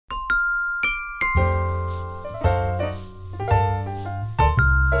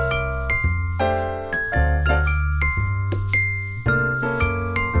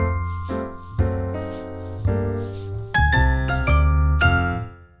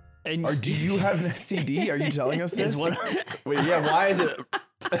And do you have an STD? Are you telling us this? Wait, yeah. Why is it?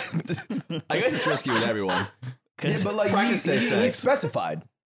 I guess it's risky with everyone. Yeah, but like he specified.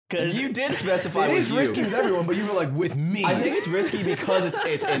 Because you did specify it is risky with everyone, but you were like, with me. I think it's risky because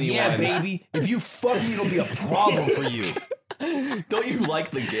it's anyone. Yeah, baby. If you fuck me, it'll be a problem for you. Don't you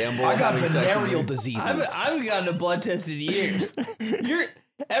like the gamble? I got venereal diseases. I haven't gotten a blood test in years.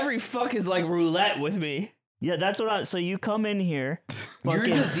 Every fuck is like roulette with me. Yeah, that's what so you come in here. You're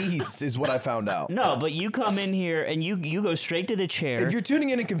diseased is what I found out. No, but you come in here and you go straight to the chair. If you're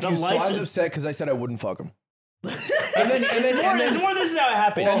tuning in and confused, so I was upset because I said I wouldn't fuck him. It's more. This is how it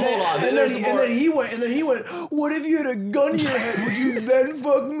happened. Well, hold on. And then he went. What if you had a gun in your head? Would you then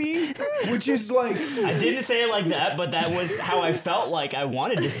fuck me? Which is like, I didn't say it like that, but that was how I felt like I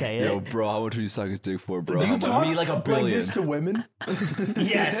wanted to say it. Yo, bro, how much would you suck his dick for, bro? Do you talk me like a billion? like this to women?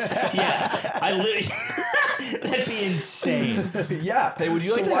 Yes. Yeah. I literally. That'd be insane. Yeah. Hey, would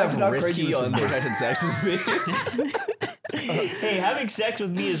you like to have risky unprotected sex with me? Hey, having sex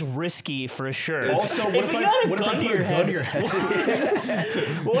with me is risky for sure. Also, what if I put a gun to your head?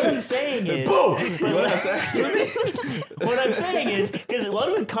 What I'm saying is, boom. What I'm saying is, because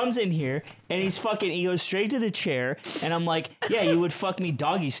Ludwig comes in here and he goes straight to the chair, and I'm like, yeah, you would fuck me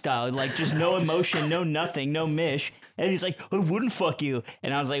doggy style, like just no emotion, no nothing, no mish. And he's like, I wouldn't fuck you.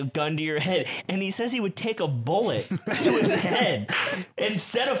 And I was like, gun to your head. And he says he would take a bullet to his head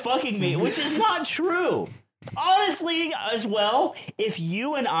instead of fucking me, which is not true. Honestly, as well, if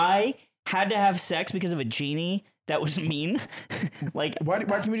you and I had to have sex because of a genie, that was mean. Like, why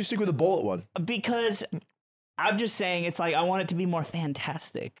can't we just stick with a bullet one? Because I'm just saying, it's like I want it to be more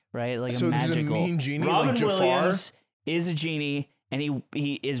fantastic, right? Like so a magical. there's a mean genie, Robin like Jafar? Williams is a genie, and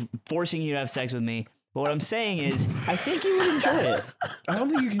he is forcing you to have sex with me. But what I'm saying is, I think you would enjoy it. I don't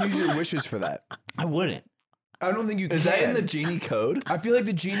think you can use your wishes for that. I wouldn't. I don't think you can. Is that in the genie code? I feel like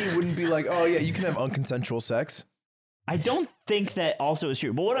the genie wouldn't be like, oh yeah, you can have unconsensual sex. I don't think that also is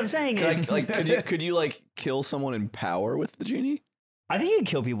true. But what I'm saying is, could you like kill someone in power with the genie? I think you can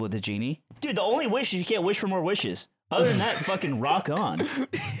kill people with the genie. Dude, the only wish is you can't wish for more wishes. Other than that, fucking rock on.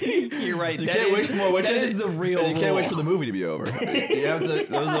 You're right. You can't wish for more wishes. That is the real rule. You can't wish for the movie to be over. You have to.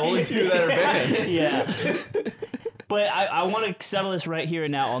 Those are the only two that are banned. Yeah. But I want to settle this right here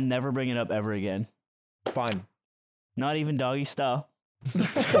and now. I'll never bring it up ever again. Fine. Not even doggy style.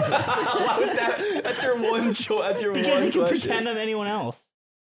 Why would that's your one choice. That's your because one you can question. pretend I'm anyone else.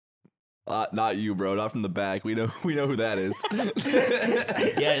 Not you, bro. Not from the back. We know who that is.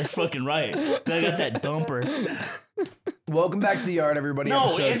 Yeah, it's fucking right. I got that dumper. Welcome back to the yard, everybody.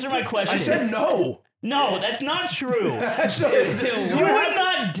 No, answer my question. I said no. No, that's not true. So, you would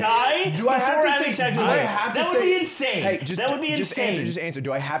not die before having sex with me. That would be insane. Hey, that would be insane. Just answer.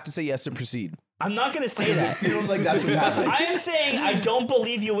 Do I have to say yes to proceed? I'm not going to say that. It feels like that's what's happening. I am saying I don't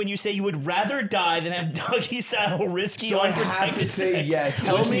believe you when you say you would rather die than have doggy style risky so unprotected I have to say sex. yes.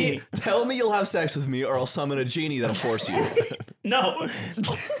 Tell me you'll have sex with me, or I'll summon a genie that'll force you. No.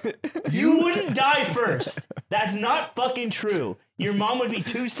 You wouldn't die first. That's not fucking true. Your mom would be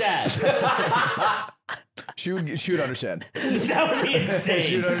too sad. She would understand. That would be insane.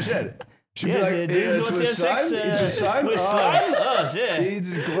 She would understand. She'd Yes, be like, what's your sex? It's a sign. With slime? Oh, yeah.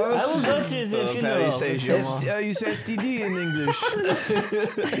 It's gross. I will go to the funeral. You say STD in English.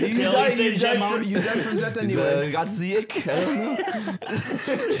 you died from that anyway. Got Ziek?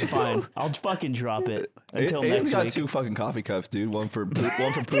 Fine. I'll fucking drop it until next week. got 2 fucking coffee cups, dude. One for poop,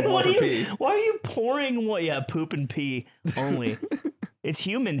 one for pee. Why are you pouring what? Yeah, poop and pee only. It's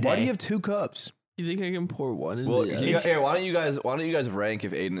human day. Why do you have 2 cups? You think I can pour one in Well, the why don't you guys rank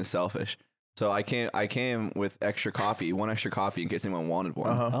if Aiden is selfish? So I came with extra coffee, 1 extra coffee in case anyone wanted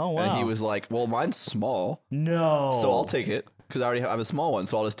one. Oh, wow. And he was like, "Well, mine's small, no, so I'll take it because I already have a small one.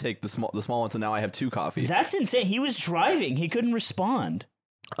 So I'll just take the small one. So now I have 2 coffee." That's insane. He was driving. He couldn't respond.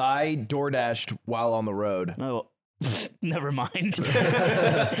 I DoorDashed while on the road. Oh, never mind.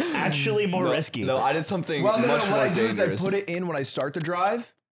 That's actually more risky. No, I did something much more what I do dangerous. is I put it in when I start the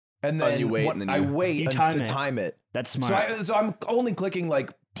drive, and then you wait, and then I wait to time it. That's smart. So I'm only clicking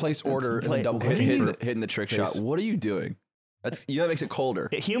like place order and then double clicking. hitting the trick shot. What are you doing? That makes it colder.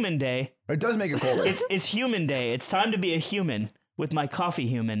 Human day. It does make it colder. It's human day. It's time to be a human with my coffee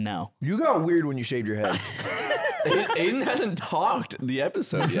human now. You got weird when you shaved your head. Aiden hasn't talked the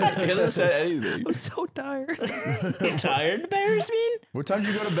episode yet. He hasn't said anything. I'm so tired. You tired, Bearsmean? What time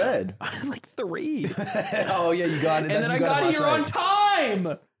did you go to bed? Like 3. Oh yeah, you got it. And then I got here on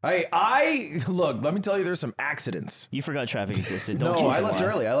time. I look. Let me tell you, there's some accidents. You forgot traffic existed. Don't No, I left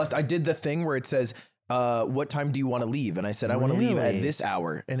early. I did the thing where it says, "What time do you want to leave?" And I said, "I want to leave at this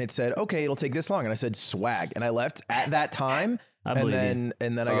hour." And it said, "Okay, it'll take this long." And I said, "Swag." And I left at that time. and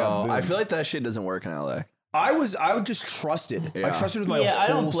then I got booed. I feel like that shit doesn't work in LA. I would just trust it. Yeah. I trusted with my whole I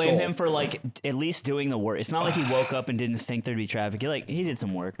don't blame soul. him for like at least doing the work. It's not like he woke up and didn't think there'd be traffic. He did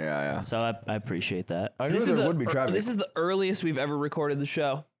some work. Yeah. So I appreciate that. I knew there would be traffic. This is the earliest we've ever recorded the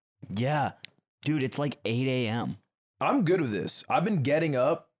show. Yeah. Dude, it's like 8 a.m. I'm good with this. I've been getting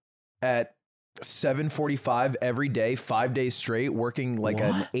up at 7:45 every day, 5 days straight, working like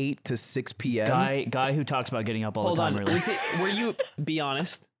an 8 to 6 p.m. Guy who talks about getting up all Hold the time. on. Really. Were you, be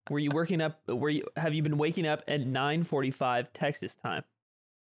honest, were you working up, have you been waking up at 9:45 Texas time?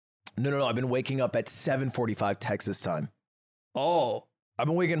 No. I've been waking up at 7:45 Texas time. Oh. I've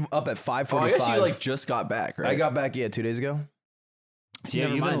been waking up at 5:45. Oh, I guess you like just got back, right? I got back 2 days ago. So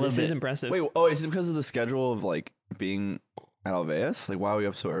Never you've been a mind. little This bit- is impressive. Wait, is it because of the schedule of like being at Alveus? Like, why are we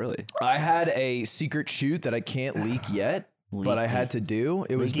up so early? I had a secret shoot that I can't leak yet, but I had to do.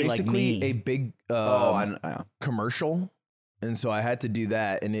 It was Leaky like basically me. a big I know. commercial, and so I had to do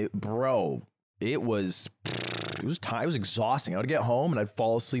that. And it was exhausting. I would get home and I'd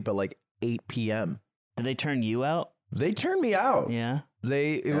fall asleep at like 8 p.m. Did they turn you out? They turned me out. Yeah.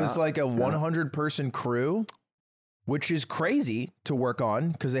 It was like a 100-person crew, which is crazy to work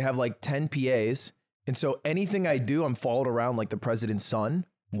on because they have like 10 PAs. And so anything I do, I'm followed around like the president's son.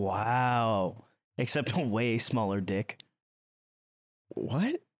 Wow. Except a way smaller dick.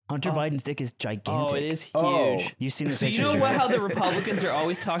 What? Hunter Biden's dick is gigantic. Oh, it is huge. Oh. You've seen the So you picture. know how the Republicans are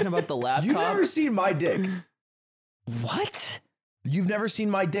always talking about the laptop? You've never seen my dick. What? You've never seen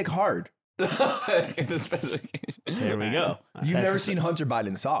my dick hard. The specification. There we go. You've That's- never seen Hunter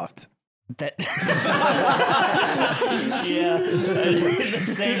Biden soft. That. Yeah. In the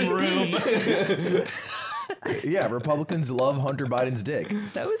same room. Yeah, Republicans love Hunter Biden's dick.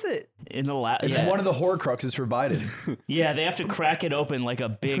 That was it. In the lab. It's one of the Horcruxes for Biden. Yeah, they have to crack it open like a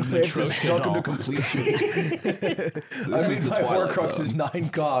big They have to Matryoshka suck him to doll. completion. This is the my Twilight Horcrux Zone. is 9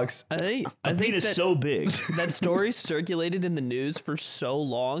 cocks. I think It is that, so big. that story circulated in the news for so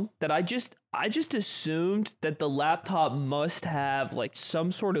long that I just assumed that the laptop must have like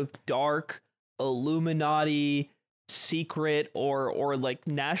some sort of dark Illuminati secret or like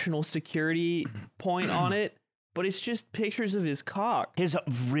national security point on it, but it's just pictures of his cock. His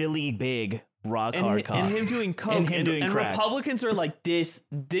really big rock hard cock. And him doing coke. And him doing crack. Republicans are like, this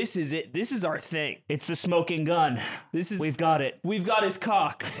is it. This is our thing. It's the smoking gun. We've got it. We've got his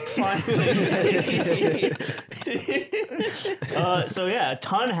cock. Finally. So yeah, a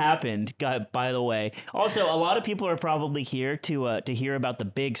ton happened. By the way, also a lot of people are probably here to hear about the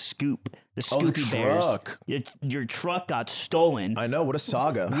big scoop, the Scoopy truck. Bears. Your truck got stolen. I know, what a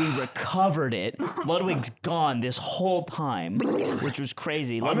saga. We recovered it. Ludwig's gone this whole time, which was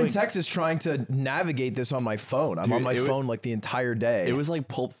crazy. I'm in Ludwig, Texas trying to navigate this on my phone. I'm on my phone like the entire day. It was like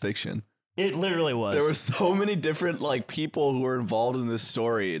Pulp Fiction. it literally was. There were so many different like people who were involved in this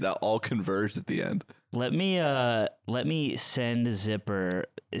story that all converged at the end. Let me send Zipper.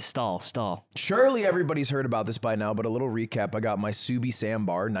 Stall. Surely everybody's heard about this by now, but a little recap. I got my Subi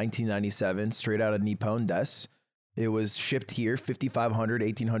Sandbar, 1997, straight out of Nippon Des. It was shipped here,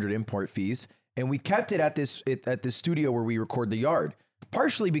 $5,500, $1,800 import fees. And we kept it at this studio where we record the yard.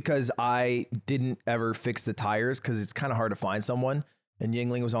 Partially because I didn't ever fix the tires because it's kind of hard to find someone. And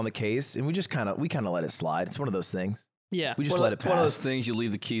Yingling was on the case, and we kind of let it slide. It's one of those things. Yeah. We just let it It's one of those pass. things you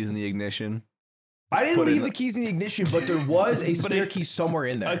leave the keys in the ignition. I didn't Put it leave in the keys in the ignition, but there was a spare key somewhere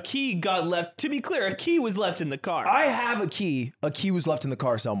in A there. key got left. To be clear, a key was left in the car. I have a key. A key was left in the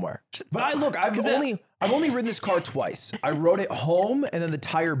car somewhere. But I've only ridden this car twice. I rode it home, and then the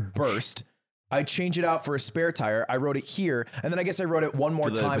tire burst. I changed it out for a spare tire. I rode it here, and then I guess I rode it one more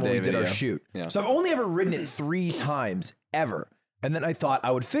For the time when we bidet did our video. shoot. Yeah. So I've only ever ridden it 3 times ever. And then I thought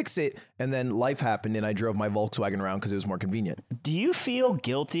I would fix it, and then life happened, and I drove my Volkswagen around because it was more convenient. Do you feel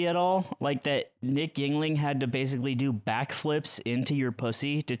guilty at all? Like that Nick Yingling had to basically do backflips into your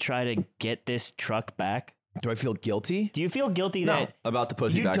pussy to try to get this truck back? Do I feel guilty? Do you feel guilty No. that About the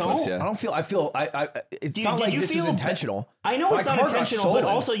pussy You backflips, don't? I yeah. don't feel. It's Dude, not did like you this is feel intentional. I know it's My not car got intentional, but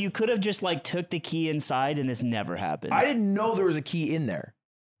stolen. also you could have just like took the key inside and this never happened. I didn't know there was a key in there.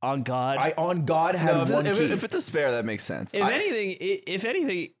 On God. I on God had No, one key. if it's a spare, that makes sense. If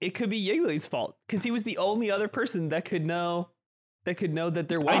anything, it could be Yigley's fault because he was the only other person that could know that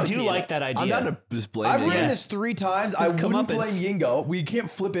there was. I a key do in like it. that idea. I'm not to just blame I've you. ridden Yeah. this 3 times. I come wouldn't up blame Yingo. We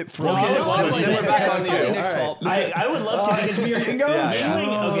can't flip it from. Okay, No, well, I'm then blaming we're it. back That's on probably you. Nick's All right. fault. I would love to. It's me or Yingo?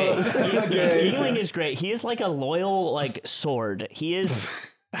 Yingling, Okay. Yingling is great. He is like a loyal like sword. He is,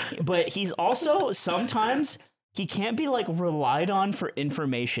 but he's also sometimes he can't be like relied on for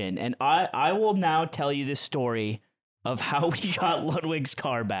information. And I will now tell you this story of how we got Ludwig's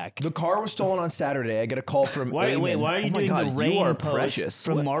car back. The car was stolen on Saturday. I get a call from Why Eamon. are you Oh my doing God, the you rain are pose precious.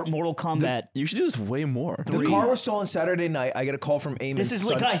 from Mortal Kombat? You should do this way more. The car was stolen Saturday night. I get a call from Eamon. This is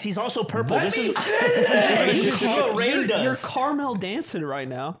guys. He's also purple. Let This me is finish! this is what Rain does. You're Carmel dancing right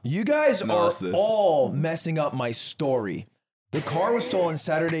now. You guys No, are it's this. all messing up my story. The car was stolen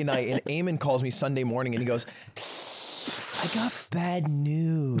Saturday night, and Eamon calls me Sunday morning, and he goes, I got bad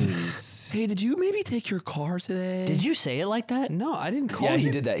news. Hey, did you maybe take your car today? Did you say it like that? No, I didn't call Yeah, you.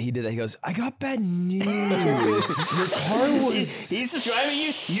 he did that. He did that. He goes, I got bad news. Your car was... He's describing you.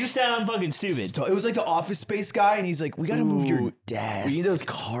 You sound fucking stupid. It was like the Office Space guy, and he's like, we got to move your desk. We need those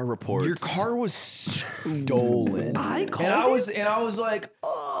car reports. Your car was stolen. I called and I was like,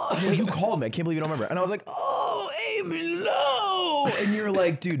 oh, you called me. I can't believe you don't remember. And I was like, oh, Eamon, no. And you're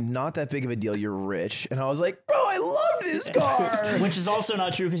like, dude, not that big of a deal. You're rich. And I was like, bro, I love this car. Which is also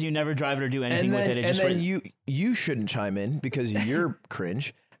not true because you never drive it or do anything with it. It and just then you shouldn't chime in because you're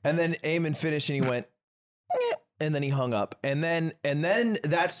cringe. And then Eamon finished and he went, "Eh," and then he hung up. And then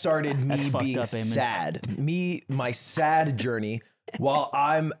that started me That's fucked being up, Eamon. sad. My sad journey while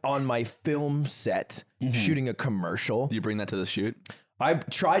I'm on my film set shooting a commercial. Do you bring that to the shoot? I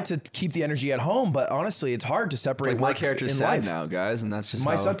tried to keep the energy at home, but honestly, it's hard to separate Like my work character's and sad life. now, guys, and that's just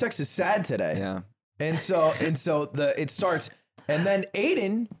My how, subtext is sad today. Yeah. And so it starts, and then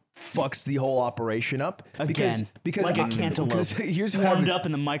Aiden fucks the whole operation up because like a cantaloupe. because here's what warmed happens. up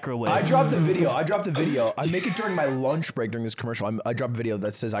in the microwave. I dropped the video. I make it during my lunch break during this commercial. I drop a video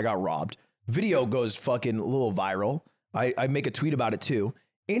that says I got robbed. Video goes fucking a little viral. I make a tweet about it too.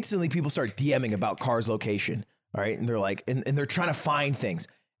 Instantly, people start DMing about car's location. All right, and they're like, and they're trying to find things.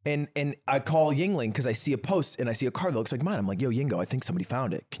 And I call Yingling because I see a post and I see a car that looks like mine. I'm like, yo, Yingo, I think somebody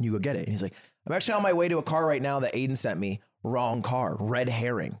found it. Can you go get it? And he's like, I'm actually on my way to a car right now that Aiden sent me. Wrong car, red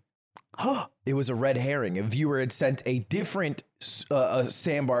herring. It was a red herring. A viewer had sent a different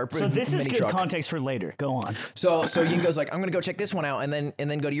sandbar. so this is mini good truck. context for later. Go on. So Yingo's like, I'm gonna go check this one out and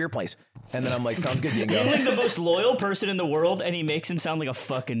then go to your place. And then I'm like, sounds good, He's Yingo. like the most loyal person in the world, and he makes him sound like a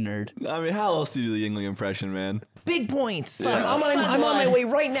fucking nerd. I mean, how else do you do the Yingling impression, man? Big points. Yeah. I'm on my way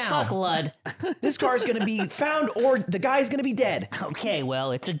right now. Fuck Lud. This car's gonna be found or the guy's gonna be dead. Okay,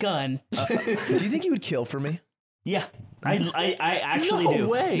 well, it's a gun. Do you think he would kill for me? Yeah. I actually No do.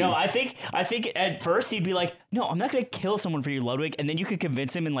 way. No, I think at first he'd be like, no, I'm not gonna kill someone for you, Ludwig, and then you could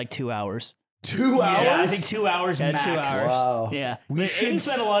convince him in like 2 hours. 2 hours? Yeah, I think 2 hours max. 2 hours. Wow. Yeah. We We should Aiden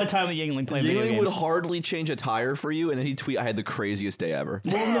spent a lot of time with Yingling playing video Yingling games. would hardly change a tire for you, and then he'd tweet, I had the craziest day ever.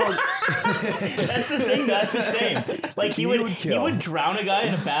 Well, no. That's the thing. That's the same. Like he would drown a guy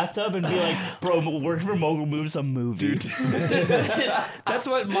in a bathtub and be like, "Bro, working for Mogul Moves a movie." That's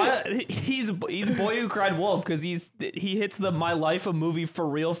what he's boy who cried wolf because he hits the my life a movie for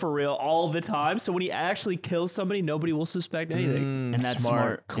real all the time. So when he actually kills somebody, nobody will suspect anything. And that's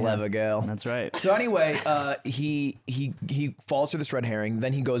smart. clever gal. That's right. So anyway, he falls for this red herring.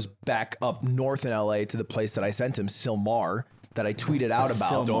 Then he goes back up north in LA to the place that I sent him, Silmar, that I tweeted out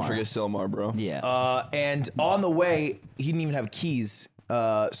about. Silmar. Don't forget Silmar, bro. Yeah. And on the way, he didn't even have keys.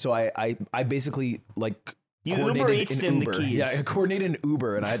 So I basically like You coordinated Uber Eats'd an him the Uber. keys. Yeah, I coordinated an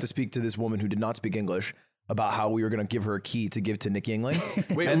Uber, and I had to speak to this woman who did not speak English about how we were going to give her a key to give to Nick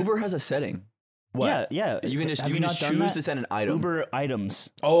Yingling. Wait, Uber has a setting. What? Yeah. You can just Have not done choose that? to send an item. Uber items.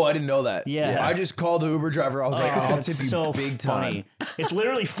 Oh, I didn't know that. Yeah. I just called the Uber driver. I was like, I'll That's tip you so big time. funny. It's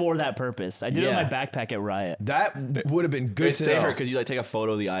literally for that purpose. I did it in Yeah. my backpack at Riot. That would have been good It's to safer know. because you like take a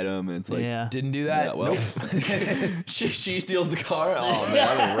photo of the item and it's like, Yeah. Didn't do that. yeah, well, Nope. she steals the car. Oh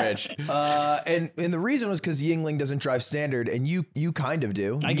man, I'm rich. And the reason was because Yingling doesn't drive standard, and you kind of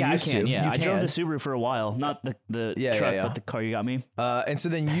do. I You can. used to. Yeah. You I drove can. the Subaru for a while. Not the Yeah, truck, yeah. but the car you got me. And so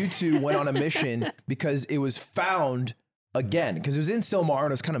then you two went on a mission because it was found again, because it was in Silmar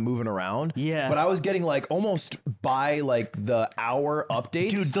and it was kind of moving around. Yeah. But I was getting like almost by like the hour updates.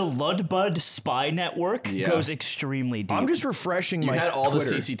 Dude, the Ludbud spy network Yeah. goes extremely deep. I'm just refreshing You my had all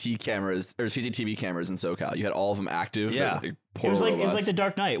Twitter. the CCTV cameras in SoCal. You had all of them active. Yeah. They're, like, it poor was like robots. the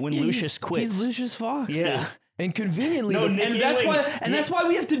Dark Knight when Lucius quits. He's Lucius Fox. Yeah. And conveniently, No, the- Nick And that's why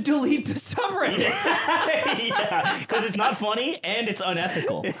we have to delete the subreddit. yeah, because it's not funny and it's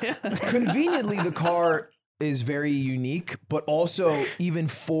unethical. conveniently the car is very unique, but also even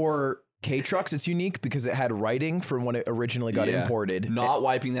for K trucks, it's unique because it had writing from when it originally got Yeah. imported. Not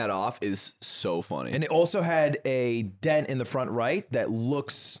wiping that off is so funny. And it also had a dent in the front right that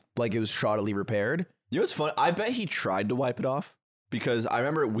looks like it was shoddily repaired. You know what's fun? I bet he tried to wipe it off. because I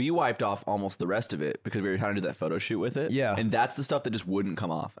remember we wiped off almost the rest of it because we were trying to do that photo shoot with it. Yeah. And that's the stuff that just wouldn't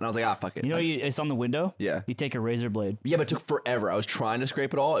come off. And I was like, fuck it. You know, it's on the window. Yeah. You take a razor blade. Yeah, but it took forever. I was trying to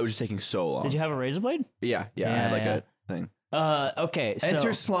scrape it all. It was just taking so long. Did you have a razor blade? Yeah. I had like a thing. Okay. So,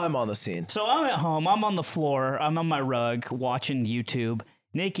 Enter slime on the scene. so I'm at home. I'm on the floor. I'm on my rug watching YouTube.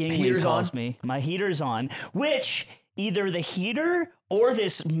 Nick Yingling calls me. My heater's on, which either the heater or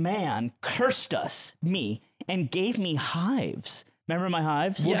this man cursed me, and gave me hives. Remember my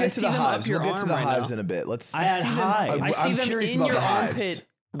hives? We'll Yeah, I get to see the them up hives. your We'll get to arm the right hives now. in a bit. Let's. I had hives. I see I'm them curious in about your the hives. armpit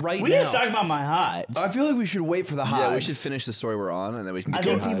right We now. just talked about my hives. I feel like we should wait for the hives. Yeah, we should finish the story we're on and then we can I get to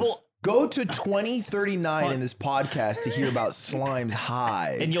think the hives. people, Go to 2039 in this podcast to hear about slime's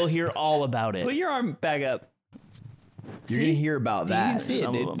hives. and you'll hear all about it. Put your arm back up. You're going to hear about You can that. see it, Some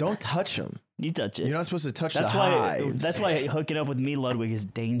of dude. them. Don't touch them. You touch it. You're not supposed to touch That's the why. hives. That's why hooking up with me, Ludwig, is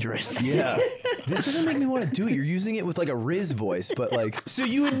dangerous. Yeah. This doesn't make me want to do it. You're using it with like a Riz voice, but like, So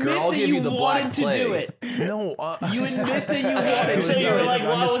you admit Girl, I'll that give you you the black wanted to do plague. it. no. You admit that you wanted So to you do were it. like,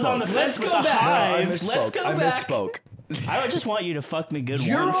 well, I was on the fence with go the back. I hives. misspoke. Let's go I back. misspoke. I just want you to fuck me good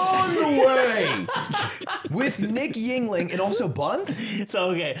You're once. on the way with Nick Yingling and also Bunth.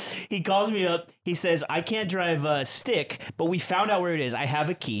 So okay, he calls me up. He says I can't drive stick, but we found out where it is. I have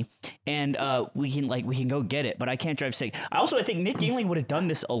a key, and we can go get it. But I can't drive stick. I think Nick Yingling would have done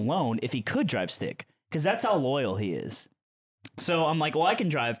this alone if he could drive stick, because that's how loyal he is. So I'm like, well, I can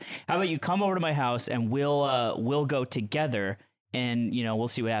drive. How about you come over to my house and we'll go together, and we'll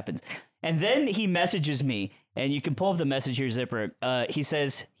see what happens. And then he messages me, and you can pull up the message here, Zipper. He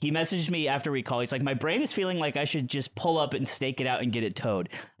says, he messaged me after we call. He's like, my brain is feeling like I should just pull up and stake it out and get it towed.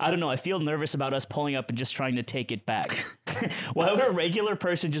 I don't know. I feel nervous about us pulling up and just trying to take it back. Why would a regular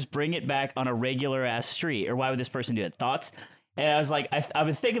person just bring it back on a regular ass street? Or why would this person do it? Thoughts? And I was like, I've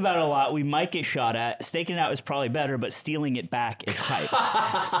been thinking about it a lot. We might get shot at. Staking it out is probably better, but stealing it back is hype.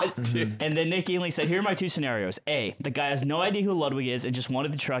 And then Nick Yingling said, here are my two scenarios. A, the guy has no idea who Ludwig is and just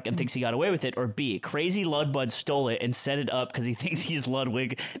wanted the truck and thinks he got away with it. Or B, crazy Ludbud stole it and set it up because he thinks he's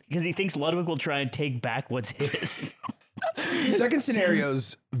Ludwig, because he thinks Ludwig will try and take back what's his. Second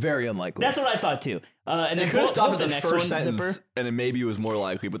scenario's very unlikely. That's what I thought too. And then It could have stopped pull at up the next first one, sentence, Zipper. and then maybe it was more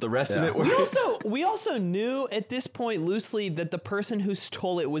likely, but the rest of it We was... also knew at this point loosely that the person who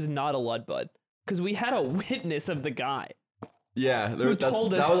stole it was not a Ludbud, because we had a witness of the guy. Yeah, Who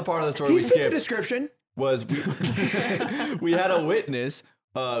told us- that was a part of the story he we fit the skipped. description. Was we had a witness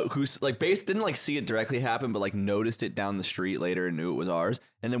who's didn't see it directly happen, but noticed it down the street later and knew it was ours,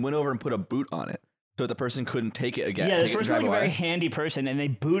 and then went over and put a boot on it so that the person couldn't take it again. Yeah, this take it and person's drive like a very away. handy person, and they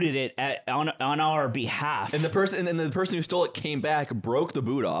booted it on our behalf. And the person who stole it came back, broke the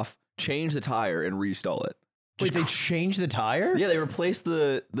boot off, changed the tire, and restole it. Wait, they changed the tire? Yeah, they replaced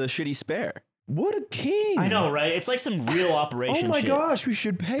the shitty spare. What a king. I know, right? It's like some real operation. Oh my shit. gosh, we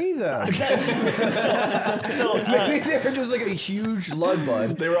should pay them. So Maybe they're just like a huge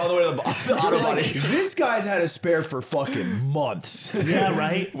Ludbud. They were all the way to the auto Like, body. this guy's had a spare for fucking months. yeah,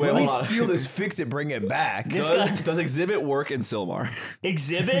 right. Wait, Let me hold on. steal this, fix it, bring it back. Does Exhibit work in Silmar?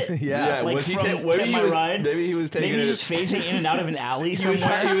 Exhibit. Yeah. like was he from ta- maybe Pimp he My was Ride. maybe he was taking Maybe it. he's just phasing in and out of an alley he was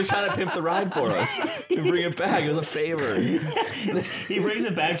somewhere. trying to pimp the ride for us and bring it back. It was a favor. He brings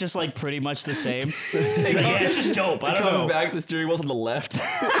it back just like pretty much the same. He's like, yeah, it's just dope. I It don't comes know. back, the steering wheel's on the left.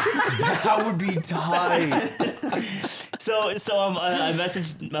 That would be tight. So I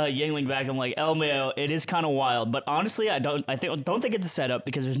messaged Yangling back. I'm like, LMAO, it is kind of wild, but honestly, I don't think it's a setup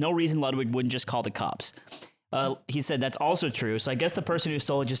because there's no reason Ludwig wouldn't just call the cops. He said that's also true. So I guess the person who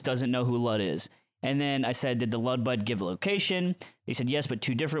stole it just doesn't know who Lud is. And then I said, did the Ludbud give a location? He said yes, but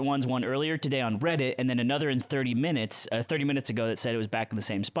two different ones. One earlier today on Reddit, and then another in 30 minutes ago that said it was back in the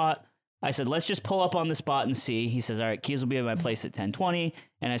same spot. I said, let's just pull up on the spot and see. He says, all right, keys will be at my place at 10:20.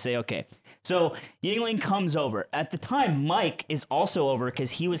 And I say, okay. So Yingling comes over. At the time, Mike is also over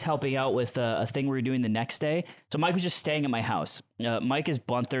because he was helping out with a thing we were doing the next day. So Mike was just staying at my house. Mike is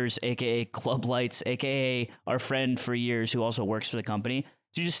Bunthers, a.k.a. Club Lights, a.k.a. our friend for years who also works for the company.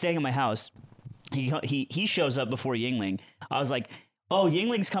 So he's just staying at my house. He shows up before Yingling. I was like, oh,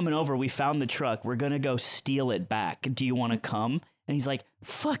 Yingling's coming over. We found the truck. We're going to go steal it back. Do you want to come? And he's like,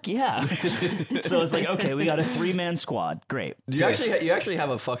 fuck yeah. So it's like, okay, we got a 3-man squad. Great. You actually have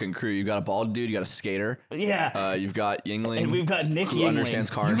a fucking crew. You got a bald dude. You got a skater. Yeah. You've got Yingling. And we've got Nick who Yingling, understands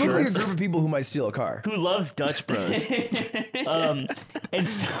car You look like a insurance. group of people who might steal a car. who loves Dutch Bros. And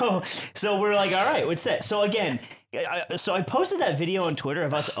so we're like, all right, what's that? So again, I posted that video on Twitter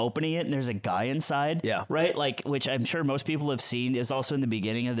of us opening it, and there's a guy inside. Yeah. Right? Like, which I'm sure most people have seen. Is also in the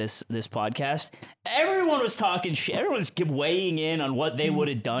beginning of this podcast. Everyone was talking shit. Everyone's weighing in on what they would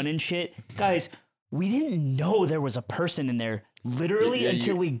have done and shit. Guys, we didn't know there was a person in there literally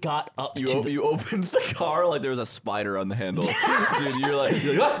until we got up to You opened the car like there was a spider on the handle. Dude, you're like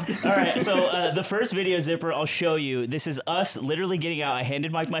ah! All right, so the first video, Zipper, I'll show you. This is us literally getting out. I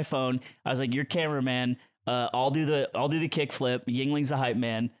handed Mike my phone. I was like, "You're cameraman. I'll do the kickflip. Yingling's the hype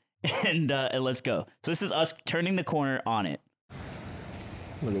man, and let's go." So this is us turning the corner on it.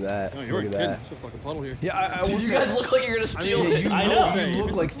 Look at that. No, you're Look a at kid. that. It's a fucking puddle here. Yeah, I will You say, guys look like you're gonna steal yeah, it. I know. You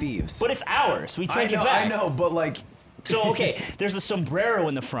look like thieves. But it's ours. We take I know, it back. I know, but like, So okay, there's a sombrero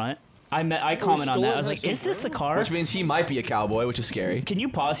in the front. I comment on that. I was like, "Is this the car?" Which means he might be a cowboy, which is scary. Can you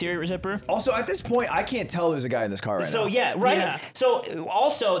pause here, Zipper? also at this point, I can't tell there's a guy in this car right So now. yeah, right. Yeah. So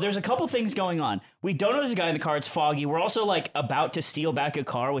also, there's a couple things going on. We don't know there's a guy in the car. It's foggy. We're also like about to steal back a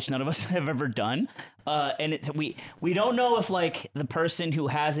car, which none of us have ever done. And it's we don't know if like the person who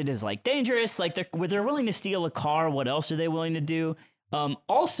has it is like dangerous. Like they're willing to steal a car. What else are they willing to do?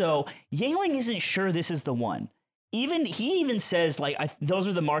 Also, Yingling isn't sure this is the one. He even says like those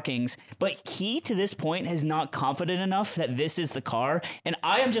are the markings, but he to this point is not confident enough that this is the car, and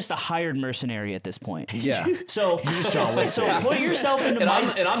I am just a hired mercenary at this point. Yeah. So put yourself into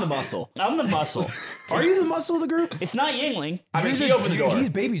And I'm the muscle. I'm the muscle. Are you the muscle of the group? It's not Yingling. I mean, he opened the door. He's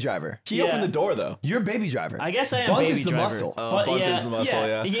baby driver. He opened the door though. You're baby driver. I guess I am Bunt baby is the driver. muscle. But Bunt is the muscle,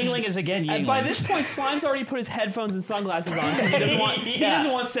 yeah. Yingling is again Yingling. And by this point, Slime's already put his headphones and sunglasses on because he doesn't want he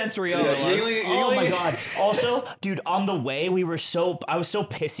doesn't want sensory overload. Oh my god. Also, dude, on the way I was so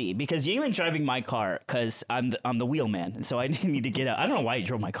pissy because Yingling's driving my car because I'm the wheelman, and so I need to get out. I don't know why he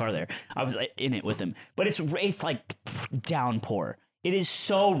drove my car there. I was in it with him, but it's like downpour. It is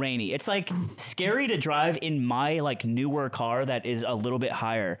so rainy. It's like scary to drive in my like newer car that is a little bit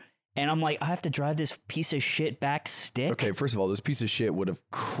higher. And I'm like, I have to drive this piece of shit back stick. Okay, first of all, this piece of shit would have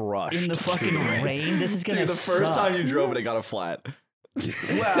crushed In the fucking rain. This is gonna Dude, the first suck. time you drove it got a flat.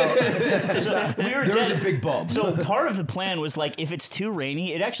 Well, So we were there was a dead- big bump. So part of the plan was like, if it's too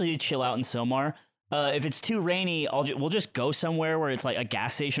rainy, it actually did chill out in Silmar. If it's too rainy, we'll just go somewhere where it's like a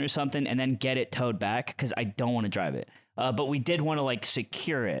gas station or something, and then get it towed back because I don't want to drive it. But we did want to like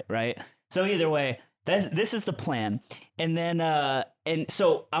secure it, right? So either way, this is the plan. And then and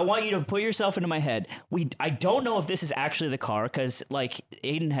so I want you to put yourself into my head. I don't know if this is actually the car because like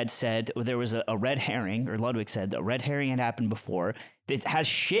Aiden had said there was a red herring, or Ludwig said a red herring had happened before that has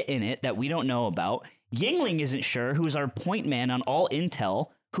shit in it that we don't know about. Yingling isn't sure, who's our point man on all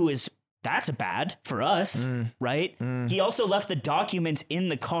intel, that's bad for us, right? He also left the documents in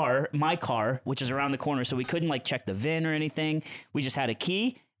the car, my car, which is around the corner, so we couldn't like check the VIN or anything. We just had a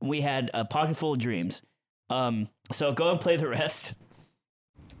key. We had a pocket full of dreams. So go and play the rest.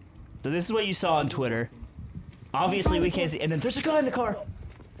 So this is what you saw on Twitter. Obviously we can't see, and then there's a guy in the car.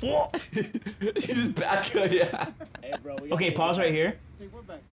 Whoa. You just back yeah. Okay, pause right here.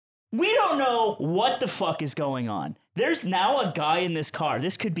 We don't know what the fuck is going on. There's now a guy in this car.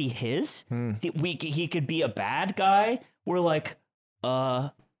 This could be his. He could be a bad guy. We're like,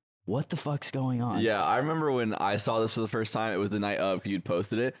 what the fuck's going on? Yeah, I remember when I saw this for the first time, it was the night of because you'd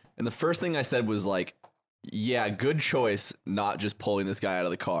posted it. And the first thing I said was like, yeah, good choice not just pulling this guy out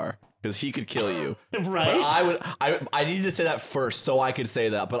of the car because he could kill you. Right? But I needed to say that first so I could say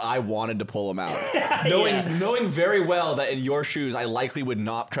that, but I wanted to pull him out. Knowing very well that in your shoes, I likely would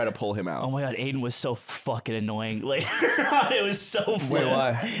not try to pull him out. Oh my god, Aiden was so fucking annoying later on. It was so fun. Wait,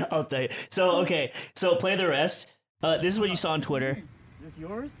 why? I'll tell you. So, okay. So, play the rest. This is what you saw on Twitter. Is this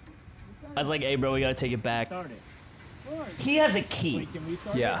yours? I was like, hey, bro, we gotta take it back. Start it. He has a key. Can we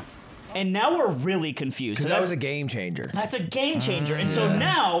start Yeah, it? And now we're really confused. because So that was a game changer. that's a game changer. And so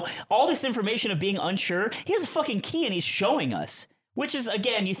now, all this information of being unsure, he has a fucking key and he's showing us. Which is,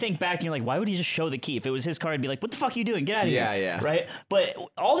 again, you think back and you're like, why would he just show the key? If it was his car, I'd be like, what the fuck are you doing? Get out of here. Yeah. Right? But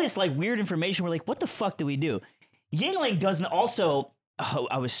all this like weird information, we're like, what the fuck do we do? Yingling doesn't also... Oh,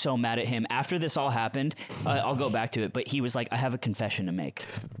 I was so mad at him. After this all happened, I'll go back to it, but he was like, I have a confession to make.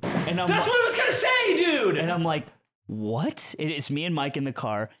 And I'm That's what I was gonna say, dude. And I'm like, what? It's me and Mike in the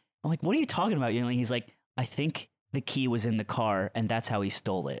car. I'm like, what are you talking about, Yingling? He's like, I think the key was in the car, and that's how he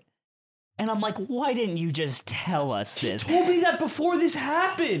stole it. And I'm like, why didn't you just tell us this? Told me that before this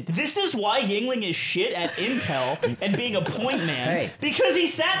happened. This is why Yingling is shit at intel and being a point man. Hey. Because he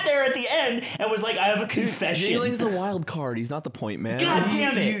sat there at the end and was like, I have a confession. Yingling's the wild card. He's not the point man. God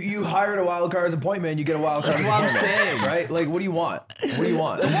damn it. You hired a wild card as a point man, you get a wild card as a what I'm point man, saying. right? Like, what do you want? What do you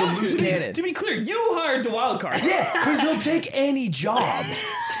want? He's a loose cannon. To be clear, you hired the wild card. Yeah, because he'll take any job,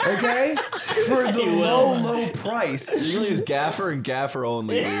 okay? For the low price. Yingling is gaffer and gaffer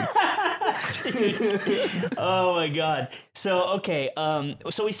only, dude. Oh my god. So okay,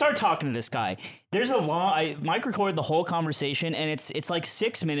 so we start talking to this guy. There's a long. Mike recorded the whole conversation, and it's like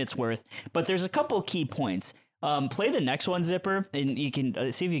 6 minutes worth. But there's a couple key points. Play the next one, Zipper, and you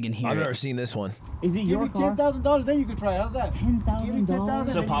can see if you can hear I've it. never seen this one. Is it your car? $10,000, then you can try it. How's that? $10,000?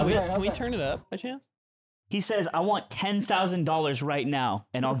 So pause it. Can we turn it up by chance? He says, "I want $10,000 right now,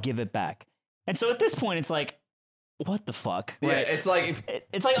 and I'll give it back." And so at this point, it's like, what the fuck? Yeah, it's like if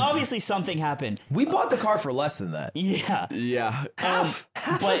It's like obviously something happened. We bought the car for less than that. Yeah. yeah. Half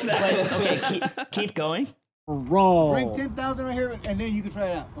But of that. okay, keep going. Bro. Bring 10,000 right here, and then you can try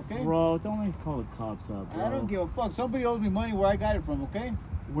it out, okay? Bro, don't always call the cops up, bro. I don't give a fuck. Somebody owes me money where I got it from, okay?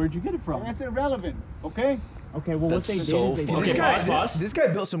 Where'd you get it from? That's irrelevant, okay? Okay, well, That's what they so did is they funny. This Okay, guy, boss. this guy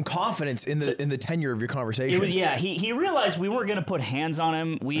built some confidence in the tenure of your conversation. It was, yeah, he realized we weren't gonna put hands on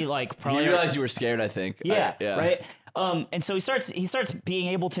him. We like probably You realized you were scared, I think. yeah, yeah. right. And so he starts being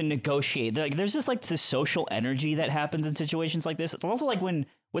able to negotiate. Like there's just like the social energy that happens in situations like this. It's also like when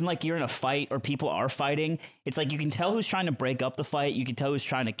like you're in a fight or people are fighting. It's like you can tell who's trying to break up the fight. You can tell who's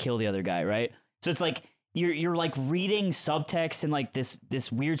trying to kill the other guy, right? So it's like you're like reading subtext in like this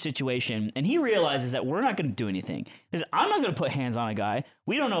weird situation, and he realizes that we're not going to do anything because I'm not going to put hands on a guy.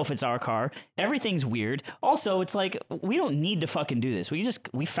 We don't know if it's our car. Everything's weird. Also, it's like we don't need to fucking do this.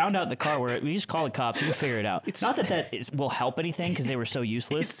 We found out the car where we just call the cops. We can figure it out. It's not that will help anything because they were so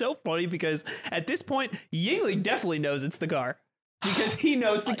useless. It's so funny because at this point, Yingling definitely knows it's the car because he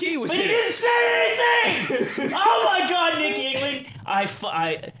knows the key was But he in it. didn't say anything. Oh my God, Nick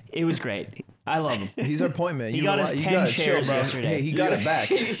Yingling! It was great. I love him. He's our point man. He got us 10 gotta shares chill, bro. yesterday. Hey, he got it back.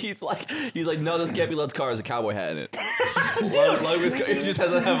 he's like, no, this can't be Lud's car. There's a cowboy hat in it. Ludwig's car, it just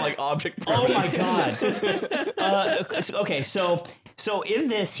doesn't have like object Oh my permanence. God. Okay, so in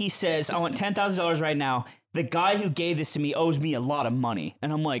this he says, I want $10,000 right now. The guy who gave this to me owes me a lot of money,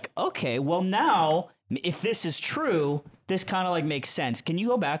 and I'm like, okay, well now if this is true, this kind of like makes sense. Can you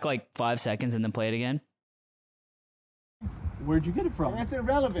go back like 5 seconds and then play it again? Where'd you get it from? That's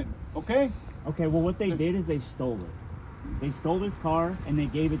irrelevant, okay? Okay, well, what they did is they stole it. They stole this car and they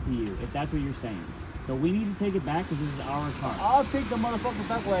gave it to you, if that's what you're saying. So we need to take it back because this is our car. I'll take the motherfucker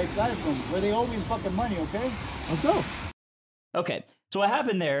back where I got it from, where they owe me fucking money, okay? Let's go. Okay, so what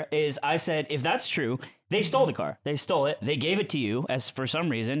happened there is I said, if that's true, they stole the car. They stole it. They gave it to you as for some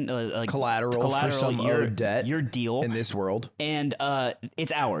reason, like Collateral for some owed debt your deal in this world. and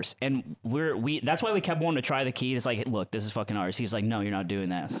it's ours. And that's why we kept wanting to try the key. It's like, look, this is fucking ours. He was like, no, you're not doing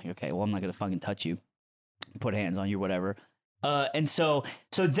that. I was like, okay, well, I'm not gonna fucking touch you, put hands on you, whatever. And so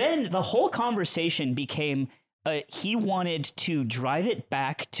then the whole conversation became he wanted to drive it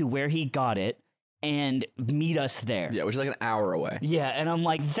back to where he got it and meet us there. Yeah, which is like an hour away. Yeah, and I'm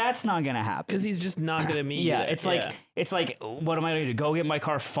like, that's not gonna happen. Because he's just not gonna meet. Yeah, you there. it's like, what am I gonna do? Go get my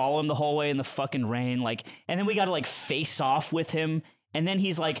car, follow him the whole way in the fucking rain, like, and then we gotta like face off with him, and then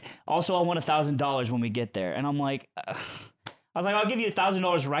he's like, also I want $1,000 when we get there, and I'm like, I was like, I'll give you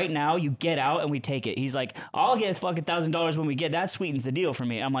 $1,000 right now. You get out and we take it. He's like, I'll get fucking $1,000 when we get. That sweetens the deal for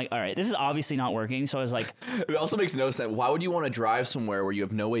me. I'm like, all right, this is obviously not working. So I was like, It also makes no sense. Why would you want to drive somewhere where you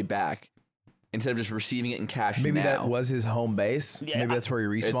have no way back instead of just receiving it in cash Maybe now? that was his home base. Yeah, Maybe that's where he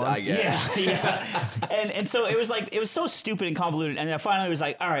I respawns. guess. yeah. And so it was like, it was so stupid and convoluted. And then I finally was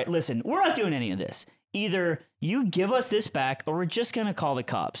like, all right, listen, we're not doing any of this. Either you give us this back or we're just going to call the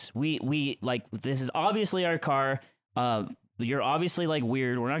cops. We like, this is obviously our car. You're obviously like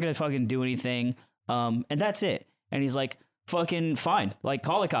weird. We're not going to fucking do anything. And that's it. And he's like, fucking fine. Like,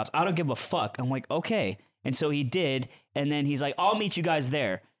 call the cops. I don't give a fuck. I'm like, okay. And so he did. And then he's like, I'll meet you guys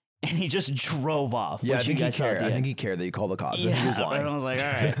there. And he just drove off. Yeah, I which think you he guys saw at cared. the I end. think he cared that you called the cops. I Yeah, think he was and lying. I was like, all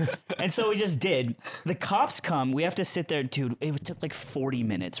right. And so we just did. The cops come. We have to sit there, dude. It took like 40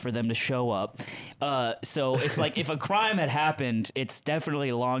 minutes for them to show up. So it's like if a crime had happened, it's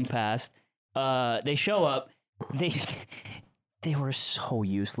definitely long past. They show up. They were so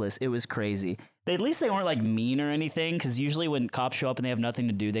useless. It was crazy. At least they weren't like mean or anything, because usually when cops show up and they have nothing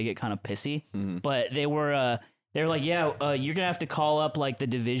to do, they get kind of pissy. But they were like, yeah, you're gonna have to call up like the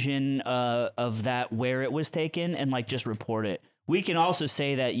division of that where it was taken and like just report it. We can also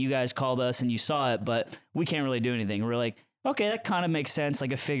say that you guys called us and you saw it, but we can't really do anything. We're like, okay, that kind of makes sense.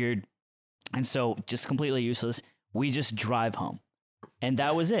 Like I figured. And so just completely useless. We just drive home. And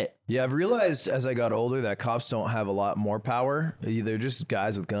that was it. Yeah, I've realized as I got older that cops don't have a lot more power. They're just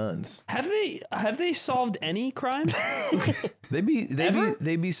guys with guns. Have they solved any crimes? They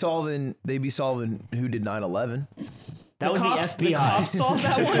be solving who did 9/11. That was cops, the FBI. The cops solved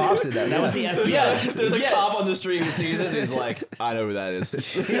that one. Cops did that. That was the FBI. Yeah, There's a yeah. cop on the street who sees it and is like, I know who that is.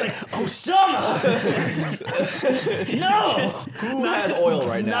 Osama! No! Who has oil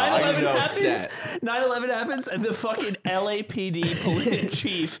right now? I 9/11 need to know happens. stat. 9/11 happens, and the fucking LAPD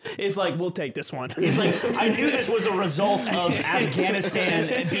chief is like, "We'll take this one." It's like, I knew this was a result of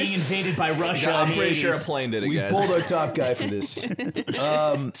Afghanistan being invaded by Russia. I'm in the pretty sure a 80s. plane did it, We've guys. pulled our top guy for this.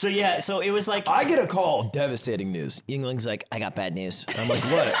 So yeah, so it was like, I get a call, devastating news. Yingling's like, I got bad news. I'm like,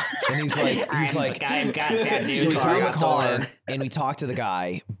 what? And he's like, I've got that so news. we Sorry, found I the got car stolen. and we talked to the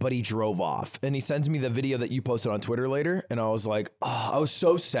guy, but he drove off. And he sends me the video that you posted on Twitter later. And I was like, oh, I was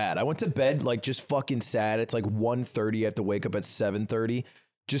so sad. I went to bed like just fucking sad. It's like 1:30. I have to wake up at 7:30.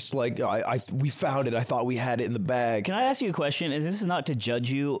 Just like we found it. I thought we had it in the bag. Can I ask you a question? And this is not to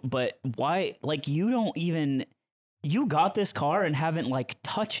judge you, but why, like, you got this car and haven't like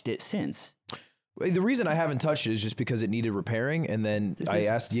touched it since? The reason I haven't touched it is just because it needed repairing, and then I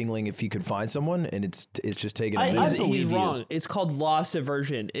asked Yingling if he could find someone, and it's just taken a minute. He's believe you. wrong. It's called loss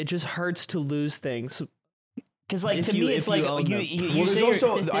aversion. It just hurts to lose things. Because like If to you- me, if it's you like own you them. Well, say there's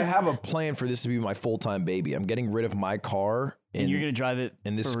you're- also I have a plan for this to be my full-time baby. I'm getting rid of my car, and you're gonna drive it,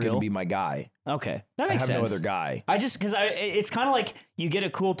 and this is for going real? to be my guy. Okay, that I makes have sense. no other guy. I just because it's kind of like you get a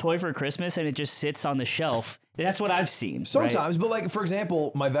cool toy for Christmas and it just sits on the shelf. That's what I've seen. right? Sometimes, but like for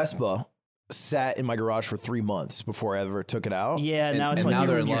example, my Vespa sat in my garage for 3 months before I ever took it out. Yeah, now it's and like now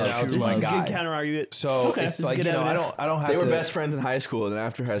they're you're in love. Now it's This my is a guy. good counter argument. So Okay. it's This is like, good you know, evidence. I don't have They to. were best friends in high school, and then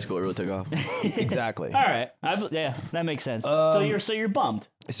after high school, it really took off. Exactly. All right, yeah, that makes sense. So you're bummed.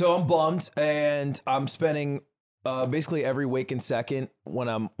 So I'm bummed, and I'm spending basically every waking second when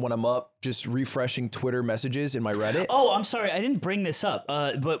I'm up just refreshing Twitter messages in my Reddit. Oh, I'm sorry, I didn't bring this up.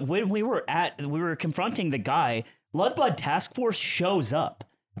 But when we were confronting the guy, Ludbud Task Force shows up.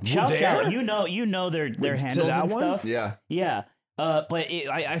 Shouts there? out, you know their handles that and one? stuff. Yeah. Yeah. But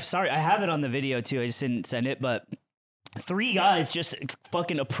I'm sorry, I have it on the video too. I just didn't send it. But 3 guys just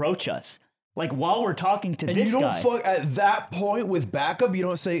fucking approach us, like while we're talking to And this you don't guy. fuck at that point with backup. You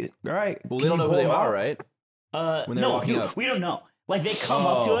don't say, all right. Well, can they don't you know who pull they him are, out?" right? when they're no, walking up. we don't know. Like they come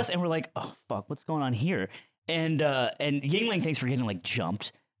up to Oh. us and we're like, oh fuck, what's going on here? And Yingling thinks we're getting like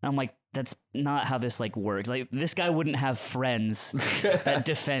jumped. And I'm like, that's not how this like works. Like this guy wouldn't have friends that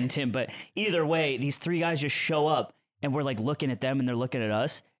defend him. But either way, these 3 guys just show up and we're like looking at them and they're looking at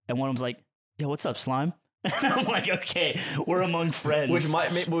us. And one of them's like, yo, what's up, Slime? And I'm like, okay, we're among friends.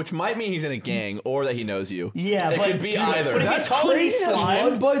 Which might mean he's in a gang or that he knows you. Yeah, it but could be dude, either. but if That's he's calling me crazy that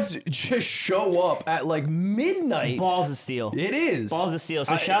Slime, Mudbuds just show up at like midnight. balls of steel. It is. Balls of steel.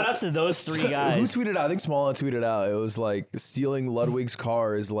 So shout out to those 3 guys. Who tweeted out? I think Smallon tweeted out. It was like stealing Ludwig's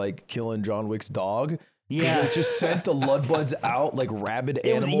car is like killing John Wick's dog. Yeah. It just sent the Ludbuds out like rabid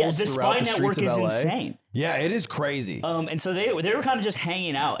It was- animals the throughout spy the streets network of is LA. insane. Yeah, it is crazy. And so they were kind of just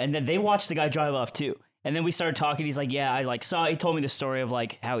hanging out, and then they watched the guy drive off too. And then we started talking. He's like, "Yeah, I like saw." He told me the story of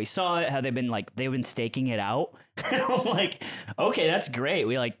like how he saw it, how they've been staking it out. And I'm like, "Okay, that's great."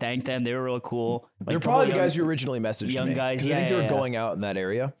 We like thanked them. They were real cool. Like, They're probably the guys who originally messaged young me. guys, 'Cause I think yeah, they were yeah. going out in that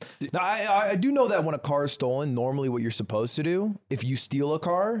area. Now, I do know that when a car is stolen, normally what you're supposed to do, if you steal a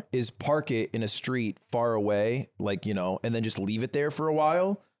car, is park it in a street far away, like, you know, and then just leave it there for a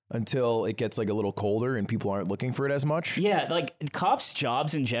while until it gets like a little colder and people aren't looking for it as much. Yeah, like cops'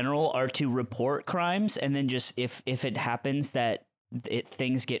 jobs in general are to report crimes, and then just if it happens that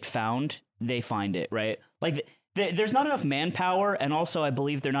things get found, they find it, right? Like there's not enough manpower, and also I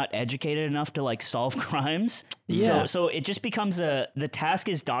believe they're not educated enough to like solve crimes. Yeah. So it just becomes the task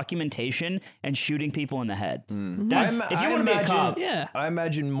is documentation and shooting people in the head. That's if you want to be a cop. Yeah. I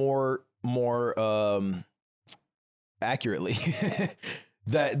imagine more accurately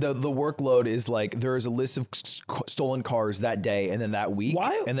that the workload is like there is a list of stolen cars that day and then that week.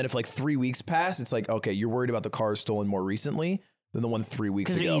 Why? And then if like 3 weeks pass, it's like, okay, you're worried about the cars stolen more recently than the one 3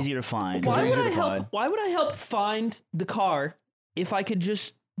 weeks Because ago. they're easier to find. Why? Why they're would easier I to help? find. Why would I help find the car if I could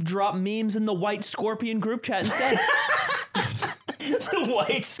just drop memes in the White Scorpion group chat instead? The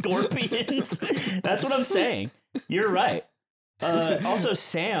white scorpions. That's what I'm saying. You're right. Also,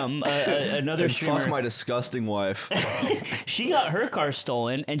 Sam, another And streamer, fuck my disgusting wife. she got her car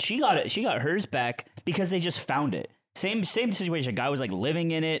stolen, and she got hers back because they just found it. Same situation. A guy was like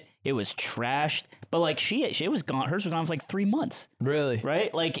living in it. It was trashed, but like she was gone. Hers was gone for like 3 months, Really?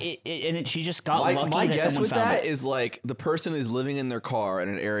 right? Like she just got lucky My that guess someone with found that it. is like the person is living in their car in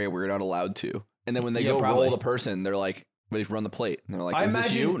an area where you're not allowed to. And then when they Yeah, go probably. roll the person, they're like, They run the plate. And they're like, I is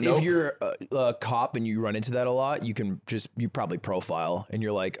this you? imagine Nope. if you're a cop and you run into that a lot, you probably profile and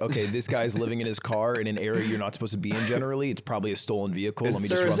you're like, okay, this guy's living in his car in an area you're not supposed to be in generally. It's probably a stolen vehicle. Let me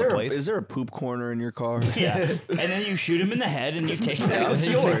just run the plates. Is there a poop corner in your car? Yeah, and then you shoot him in the head and you take back what's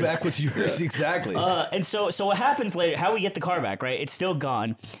You yours. take back what's yours. Exactly. And so what happens later? How we get the car back? Right, it's still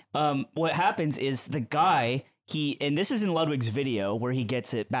gone. What happens is the guy. And this is in Ludwig's video where he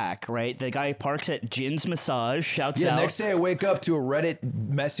gets it back, right? The guy parks at Jin's Massage, shouts out. Next day I wake up to a Reddit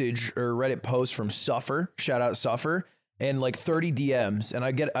message or Reddit post from Suffer, shout out Suffer, and like 30 DMs, and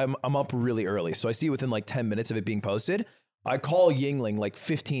I'm up really early. So I see within like 10 minutes of it being posted, I call Yingling like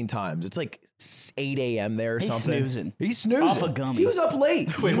 15 times. It's like 8 a.m. there or something. Snoozing. He's snoozing. Off a gummy. He was up late.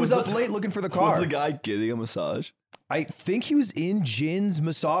 He was up late looking for the car. Was the guy getting a massage? I think he was in Jin's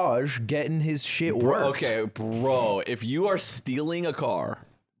Massage getting his shit worked. Okay, bro. If you are stealing a car,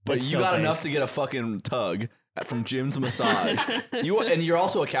 but That's you so got base. enough to get a fucking tug from Jim's Massage, and you're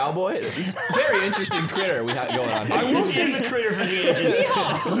also a cowboy. It's a very interesting critter we have going on here. I will This say is a critter for the ages.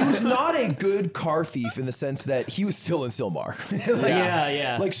 he was not a good car thief in the sense that he was still in Silmar.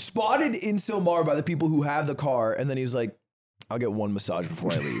 Yeah. Like spotted in Silmar by the people who have the car, and then he was like, I'll get one massage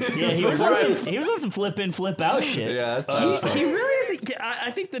before I leave. Yeah, he was on some flip in, flip out shit. Yeah, that's He really is.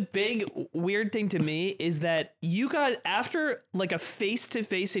 I think the big weird thing to me is that you got, after like a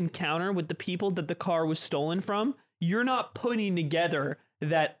face-to-face encounter with the people that the car was stolen from, you're not putting together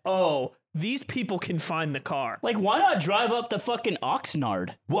that, oh, these people can find the car. Like, why not drive up the fucking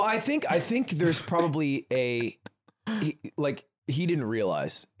Oxnard? Well, I think there's probably he didn't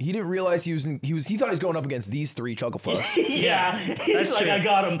realize. He thought he was going up against these three chuckle fucks. Yeah, he's like, true. I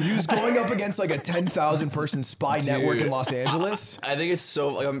got him. He was going up against like a 10,000 person spy network in Los Angeles. I think it's so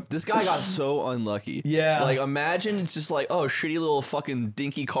like this guy got so unlucky. Yeah. Like imagine it's just like, oh, shitty little fucking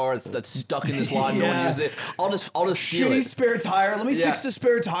dinky car that's stuck in this lot. No one Yeah. uses it. I'll just steal Shitty it. spare tire. Let me Yeah. fix the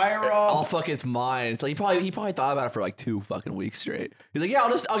spare tire Oh up. fuck, it's mine. It's like he probably thought about it for like 2 fucking weeks straight. He's like, yeah,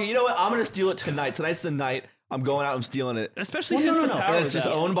 okay, you know what? I'm gonna steal it tonight. Tonight's the night. I'm going out and stealing it. Especially Well, since no, the no, no. power And was it's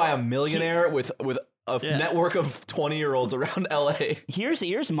just out. owned by a millionaire with a network of 20-year-olds around LA.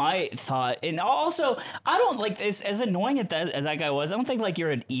 Here's my thought, and also I don't like as annoying as that guy was. I don't think like you're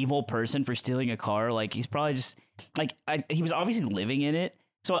an evil person for stealing a car. Like he's probably just like he was obviously living in it.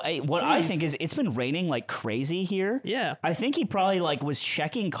 So I think is it's been raining like crazy here. Yeah. I think he probably like was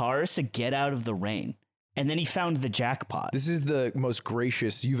checking cars to get out of the rain, and then he found the jackpot. This is the most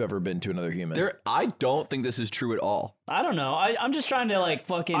gracious you've ever been to another human. I don't think this is true at all. I don't know. I'm just trying to like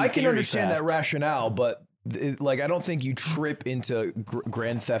fucking. I can theory understand craft. that rationale, but I don't think you trip into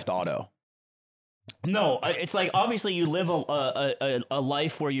Grand Theft Auto. No, it's like obviously you live a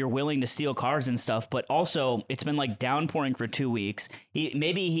life where you're willing to steal cars and stuff, but also it's been like downpouring for 2 weeks. He's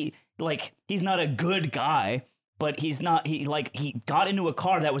not a good guy, but he got into a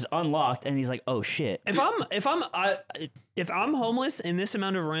car that was unlocked and he's like, oh shit. If I'm homeless in this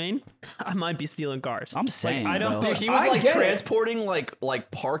amount of rain, I might be stealing cars. I'm saying, I don't. bro. Dude, he was I like get it. transporting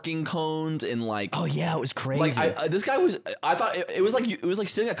like parking cones and like. Oh yeah, it was crazy. Like this guy was. I thought it was like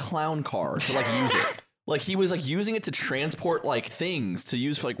stealing a clown car to like use it. Like he was like using it to transport like things to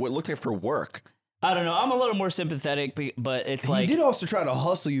use for like what looked like for work. I don't know. I'm a little more sympathetic, but it's He like did also try to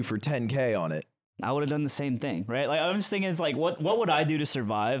hustle you for 10K on it. I would have done the same thing, right? Like I'm just thinking, it's like, what would I do to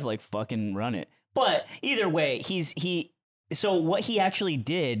survive? Like fucking run it. But either way, so what he actually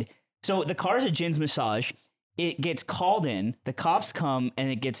did. So the car's at Jin's Massage. It gets called in. The cops come and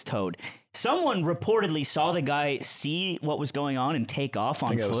it gets towed. Someone reportedly saw the guy see what was going on and take off on I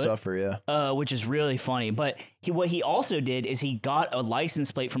think I foot. was Suffer, yeah. Which is really funny. But what he also did is he got a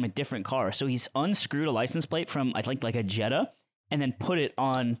license plate from a different car. So he's unscrewed a license plate from, I think, like a Jetta and then put it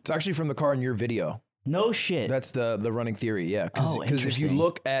on. It's actually from the car in your video. No shit. That's the running theory, yeah. Oh, Because if you interesting.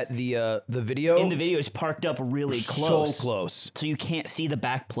 look at the video, In the video, it's parked up really close. so close. So you can't see the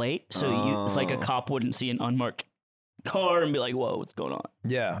back plate. So it's like a cop wouldn't see an unmarked car and be like, whoa, what's going on?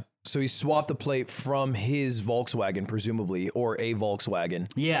 Yeah. So he swapped the plate from his Volkswagen, presumably, or a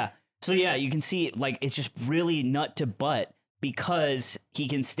Volkswagen. Yeah. So yeah, you can see like it's just really nut to butt because he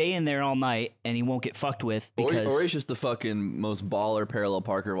can stay in there all night and he won't get fucked with because Or he's just the fucking most baller parallel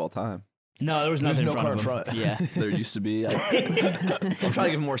parker of all time. no, there was There's nothing no in car front in of him. front. Yeah. There used to be. I'm trying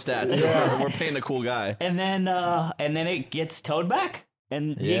to give him more stats. We're paying a cool guy. And then it gets towed back.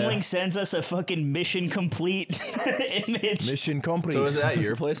 And Yeah. Yingling sends us a fucking mission complete image. Mission complete. So is it at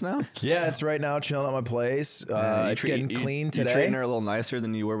your place now? Yeah, it's right now chilling at my place. It's getting clean You today. treating her a little nicer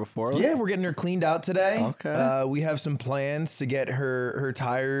than you were before? Yeah, we're getting her cleaned out today. Okay. We have some plans to get her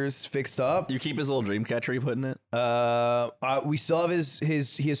tires fixed up. You keep his little dream catcher you put in it? We still have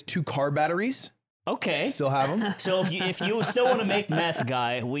he has 2 car batteries. Okay. Still have them. So if you still want to make meth,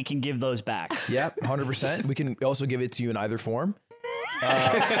 guy, we can give those back. Yep, 100%. We can also give it to you in either form. You're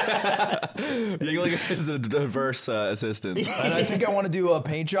like a diverse assistant. And I think I want to do a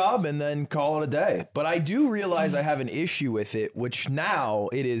paint job and then call it a day. But I do realize I have an issue with it, which now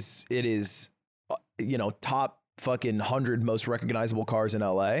it is, top fucking 100 most recognizable cars in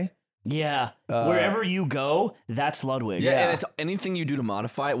LA. Yeah. Wherever you go, that's Ludwig. Yeah, Yeah. and anything you do to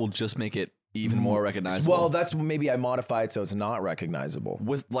modify it will just make it even more recognizable. Well, that's maybe I modify it so it's not recognizable.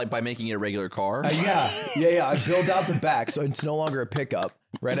 with by making it a regular car. Yeah. I build out the back so it's no longer a pickup,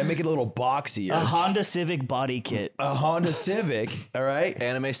 right? I make it a little boxier. A Honda Civic body kit. A Honda Civic, all right?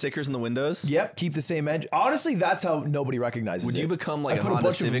 Anime stickers in the windows. Yep, keep the same engine. Honestly, that's how nobody recognizes Would it. you become I like a put Honda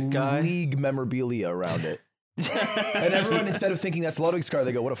bunch Civic of guy? League memorabilia around it. And everyone, instead of thinking that's Ludwig's car,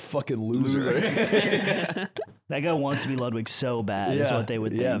 they go, what a fucking loser. That guy wants to be Ludwig so bad, is what they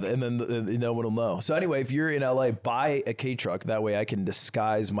would think. Yeah, and then no one will know. So anyway, if you're in LA, buy a K-Truck. That way I can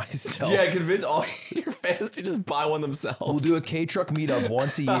disguise myself. Yeah, convince all your fans to just buy one themselves. We'll do a K-Truck meetup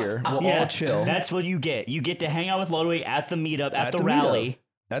once a year. We'll all chill. That's what you get. You get to hang out with Ludwig at the meetup, at the rally.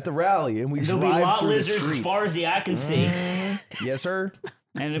 At the rally, and we There'll be drive lot through the lizards as streets. far as the eye can see. Yes, sir.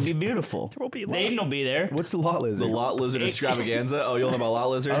 And it'll be beautiful. Aiden will be there. What's the lot lizard? The lot lizard extravaganza. Oh, you don't know about lot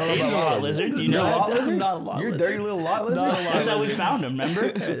lizards? I don't know Aiden's a about lot lizard. You You're know a that? lot lizard? I'm not a lot You're a lizard. dirty little lot lizard? Not a lot That's how we lizard. found him,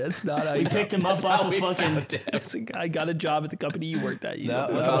 remember? That's not how We picked him up off of fucking... Listen, I got a job at the company you worked at. You No,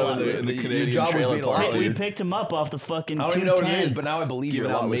 know, no, found no, him in the your Canadian job was trailer being a park. lot We lizard. picked him up off the fucking I don't even know what it 210. is, but now I believe Giving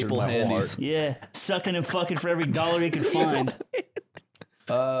you're a out lot lizard in maple my whole handies. heart. Yeah, sucking and fucking for every dollar he could find.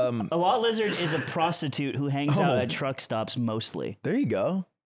 A lot lizard is a prostitute who hangs out at truck stops mostly. There you go.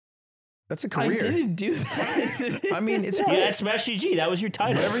 That's a I career. didn't do that. I mean, it's Yeah, that's Smash GG. That was your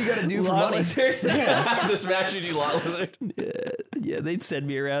title. whatever you got to do for Lot money. lizard. The Smash GG lot lizard. Yeah, they'd send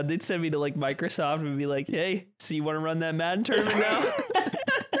me around. They'd send me to like Microsoft and be like, "Hey, so you want to run that Madden tournament now?"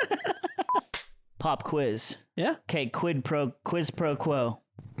 Pop quiz. Yeah, Okay, quiz pro quo.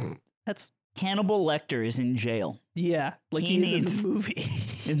 that's Hannibal Lecter is in jail. like He he is in needs- the movie.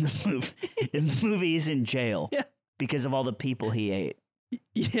 In the movie, he's in jail. Yeah. Because of all the people he ate.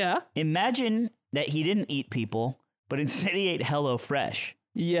 Yeah, Imagine that he didn't eat people, but instead he ate HelloFresh,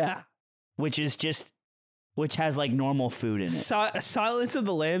 yeah. which has like normal food in it. Silence of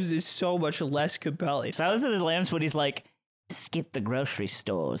the Lambs is so much less compelling. Silence of the Lambs, but he's like, skip the grocery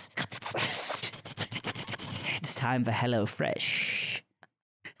stores. It's time for HelloFresh.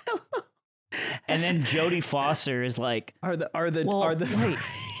 And then Jodie Foster is like, wait,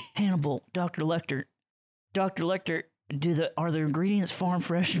 Hannibal, Dr. Lecter, are the ingredients farm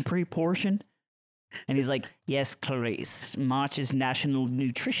fresh and pre-portioned? And he's like, yes, Clarice, March is National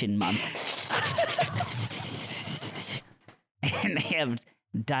Nutrition Month. And they have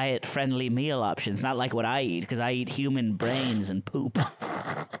diet-friendly meal options, not like what I eat, because I eat human brains and poop.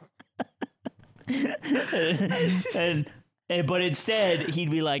 But instead,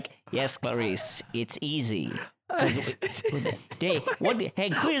 he'd be like, yes, Clarice, it's easy. Hey,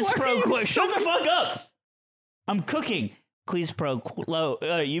 quiz pro quo. Shut the fuck up! I'm cooking. Quiz pro quo.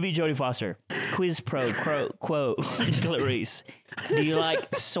 You be Jodie Foster. Quiz pro quo. Clarice, do you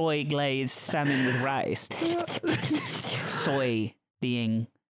like soy glazed salmon with rice? Soy being.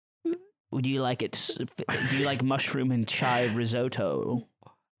 Do you like it? Do you like mushroom and chive risotto?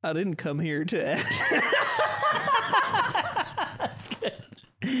 I didn't come here to. That's good.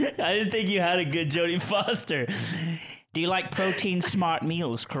 I didn't think you had a good Jodie Foster. Do you like protein smart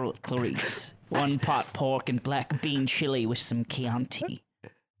meals, Clarice? One pot pork and black bean chili with some Chianti.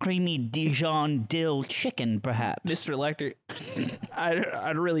 Creamy Dijon dill chicken, perhaps. Mr. Lecter,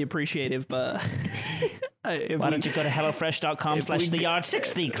 I'd really appreciate if Why don't you go to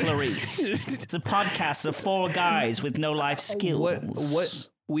HelloFresh.com/theyard60, Clarice? It's a podcast of 4 guys with no life skills. what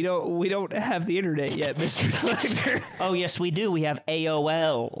we don't have the internet yet, Mr. Lecter. Oh, yes, we do. We have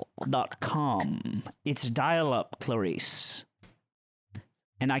AOL.com. It's dial-up, Clarice.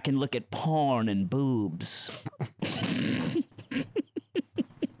 And I can look at porn and boobs.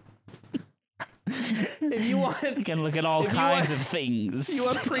 If you want, I can look at all If you kinds want- of things you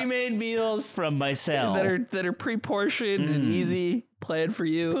want pre-made meals from myself. that are pre-portioned and easy, planned for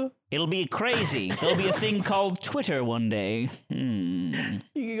you. It'll be crazy. There'll be a thing called Twitter one day. You can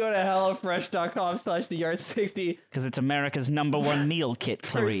go to HelloFresh.com/theyard60 Because it's America's #1 meal kit,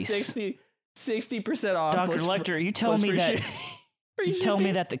 for Clarice. 60% off. Dr. plus Lecter, you tell plus me free that ship- free you tell me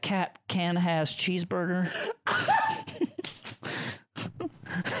shipping. that the cat can has cheeseburger.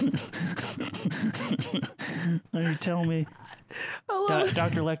 You tell me,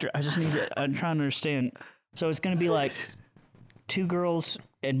 Dr. Lecter. I just need to. I'm trying to understand. So it's gonna be like 2 girls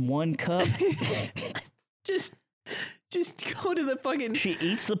and 1 cup. Just go to the fucking. She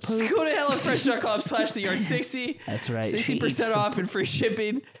eats the poop. Just go to hellofresh.com/theyard60. That's right. 60% off and free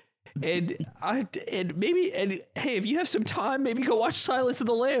shipping. And hey, if you have some time, maybe go watch Silence of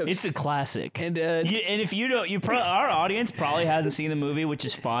the Lambs. It's a classic. And if you don't, our audience probably hasn't seen the movie, which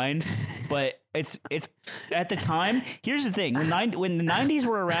is fine. But it's at the time. Here's the thing: when the 90s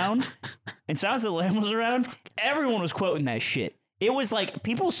were around, and Silence of the Lambs was around, everyone was quoting that shit. It was like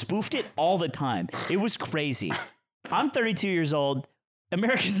people spoofed it all the time. It was crazy. I'm 32 years old.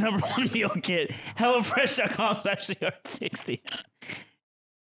 America's #1 meal kit. HelloFresh.com/yard60.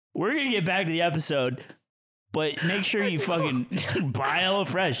 We're going to get back to the episode, but make sure you fucking buy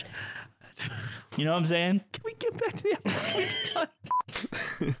HelloFresh. You know what I'm saying? Can we get back to the episode?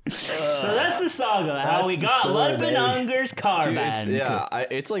 So that's the saga. How we got Ludwig Unger's car Dude, band.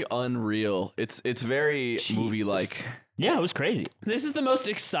 it's like unreal. It's very movie-like. Yeah, it was crazy. This is the most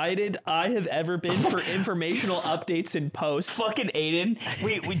excited I have ever been for informational updates and posts. Fucking Aiden.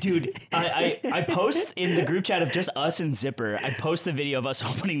 We dude, I post in the group chat of just us and Zipper. I post the video of us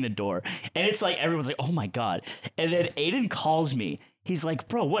opening the door. And it's like everyone's like, "Oh my god." And then Aiden calls me. He's like,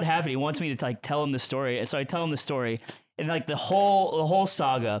 "Bro, what happened?" He wants me to like tell him the story. And so I tell him the story and like the whole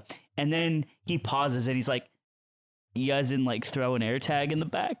saga. And then he pauses and he's like, "You guys didn't like throw an air tag in the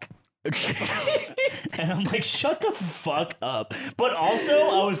back?" And I'm like, shut the fuck up. But also,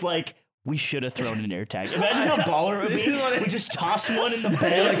 I was like, we should have thrown an air tag. Imagine how baller it would be. We just toss one in the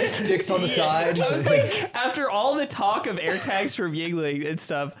bed. It like sticks on the side. I was like, after all the talk of air tags from Yingling and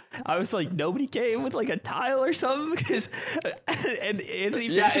stuff, I was like, nobody came with like a tile or something because. And Anthony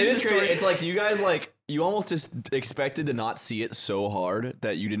finishes it is the story. crazy. It's like you guys you almost just expected to not see it so hard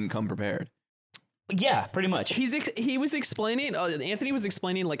that you didn't come prepared. Yeah, pretty much. He was explaining. Anthony was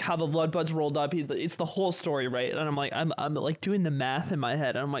explaining like how the blood buds rolled up. It's the whole story, right? And I'm like, I'm like doing the math in my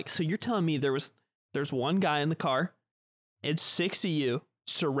head. And I'm like, so you're telling me there's one guy in the car, and 6 of you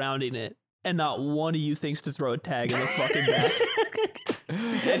surrounding it, and not one of you thinks to throw a tag in the fucking back.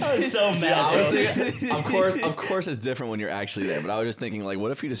 I was so mad. I was thinking, of course, it's different when you're actually there. But I was just thinking, like,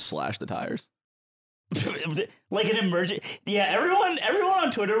 what if you just slash the tires? Like an emergency. Yeah, everyone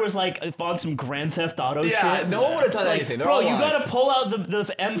on Twitter was like on some Grand Theft Auto shit. Yeah, no one would have done anything. They're bro, all you alive. gotta pull out the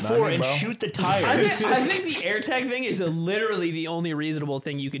M4 and bro. shoot the tires. I think the air tag thing is literally the only reasonable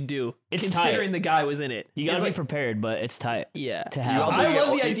thing you could do, It's considering tight. the guy was in it. You gotta It's be like, prepared, but it's tight. yeah. To have. also I get- love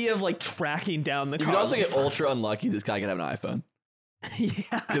the you- idea of like tracking down the You car. could also get ultra unlucky. This guy could have an iPhone.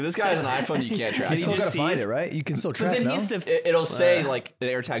 yeah. If this guy has an iPhone, you can't track You he still him. just gotta find sees- it, right? You can still But track then now. he has to. It'll say like the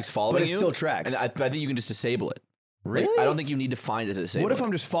air tag's following But it you, still tracks. And I think you can just disable it. Like, Really? I don't think you need to find it to disable. What if it.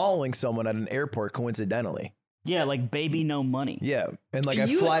 I'm just following someone at an airport coincidentally? Yeah, like baby no money. Yeah, and like I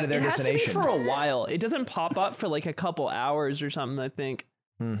fly to their it has destination. to be for a while. It doesn't pop up for like a couple hours or something, I think.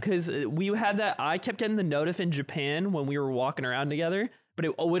 Because we had that. I kept getting the notif in Japan when we were walking around together, but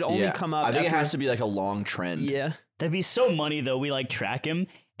it would only come up. I think after, it has to be like a long trend. Yeah. That'd be so money though. We like track him,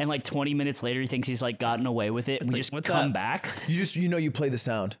 and like 20 minutes later, he thinks he's like gotten away with it, and we like, just what's come up? back. you play the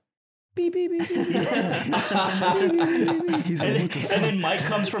sound. Beep, beep, beep, beep. He's And like, then, and then Mike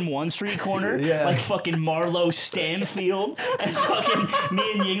comes from one street corner, Yeah. like fucking Marlowe Stanfield, and fucking me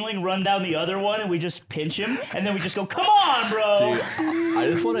and Yingling run down the other one, and we just pinch him, and then we just go, "Come on, bro!" Dude, I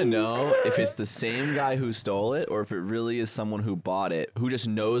just want to know if it's the same guy who stole it or if it really is someone who bought it who just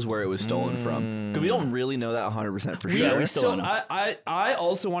knows where it was stolen from. Because we don't really know that 100% for sure. we still So don't. I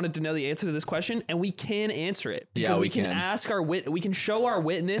also wanted to know the answer to this question, and we can answer it because Yeah, we we can can. ask our we can show our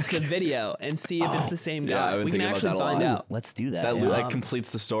witness the video and see if it's the same yeah, guy. I've been We can thinking about actually that a find lot. out. Let's do that. That yeah. like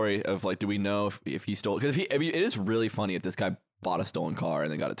completes the story of like, do we know if he stole? Because it is really funny if this guy bought a stolen car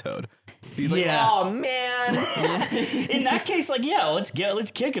and then got it towed. He's like, Yeah. oh man. In that case, like, yeah, let's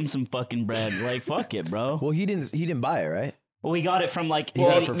kick him some fucking bread. Like, fuck it, bro. well, he didn't buy it, right? Well, we got it from like, got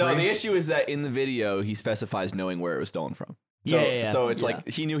Well, it for no, free? the issue is that in the video he specifies knowing where it was stolen from. So, Yeah. so it's Yeah. like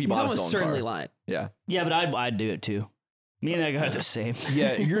he knew he He's bought a almost stolen certainly car. lying. Yeah. yeah, but I'd do it too. Me and that guy are the same.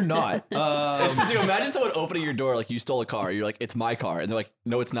 Yeah, you're not. Dude, imagine someone opening your door like you stole a car. You're like, it's my car, and they're like,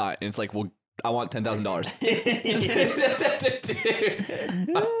 no, it's not. And it's like, well, I want $10,000.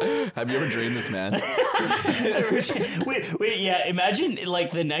 Dude. Have you ever dreamed this, man? wait, yeah. Imagine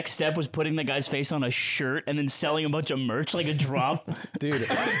like the next step was putting the guy's face on a shirt and then selling a bunch of merch like a drop. Dude,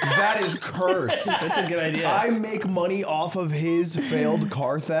 that is cursed. That's a good idea. I make money off of his failed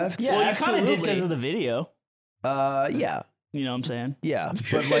car thefts. Yeah, I kind of did absolutely. because of the video. Yeah. You know what I'm saying? Yeah,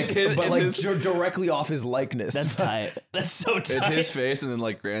 but like, directly off his likeness. That's tight. That's so tight. It's his face, and then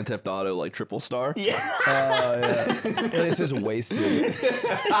like Grand Theft Auto, like triple star. Yeah. Yeah. And it's his waist. Dude,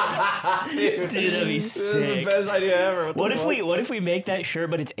 Dude, that'd be sick. Best idea ever. What if we make that shirt,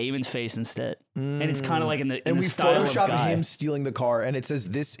 but it's Eamon's face instead, and it's kind of like in the and we style of Photoshop guy. him stealing the car, and it says,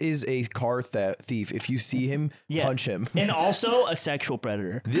 "This is a car thief. If you see him, punch him." And also a sexual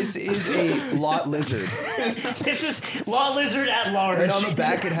predator. This is a lot lizard, This is law lizard at large. and on the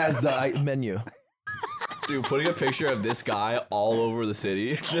back it has the menu. Dude, putting a picture of this guy all over the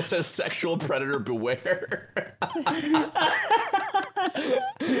city. This is sexual predator beware.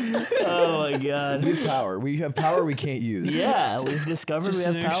 Oh my god. We have power. We have power we can't use. Yeah, we've discovered Just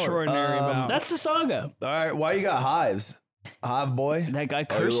we an have power. extraordinary amount. That's the saga. All right. Why you got hives? Hive boy. That guy Are you a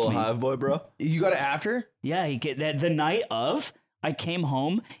cursed little me. hive boy, bro? You got it after? Yeah, he get that the night of. I came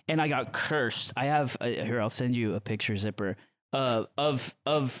home and I got cursed. I have here. I'll send you a picture, Zipper. Of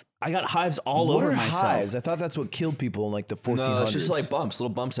I got hives all What over are myself. hives? I thought that's what killed people in like the 1400s. No, it's just like bumps,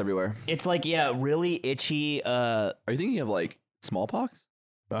 little bumps everywhere. It's like really itchy. Are you thinking of like smallpox?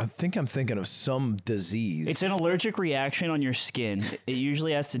 I think I'm thinking of some disease. It's an allergic reaction on your skin. It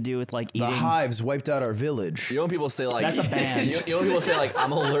usually has to do with like eating. The hives wiped out our village. You know when people say like That's a band. You know when people say like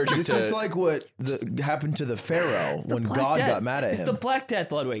I'm allergic This to. is like what happened to the Pharaoh when Black God Death. got mad at It's him. the Black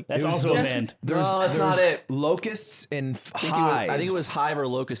Death, Ludwig. That's It was also a that's- band. No, that's not it. Locusts and I think it was hives. hive or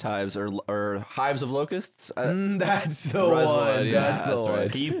locust hives or hives of locusts. That's the Rosewood, one. yeah, That's the that's one.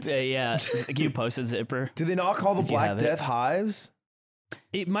 right. Can you post it, Zipper? Do they not call the If you Black have it. Death hives?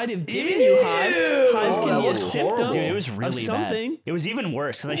 It might have given you hives. Hives Oh, can that be a was symptom horrible. Dude, it was of really something. bad. It was even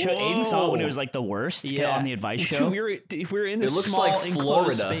worse because I showed Aiden saw it when it was like the worst. Yeah, On the advice show. We were in this It looks small like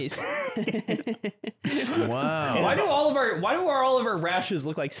enclosed Florida. space. Wow. Why do all of our rashes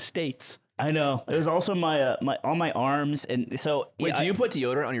look like states? I know. It was also my on my arms, and so Wait, do you put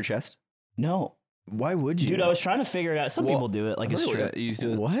deodorant on your chest? No, Why would you? dude. I was trying to figure it out. Some people do it like a strip. You used to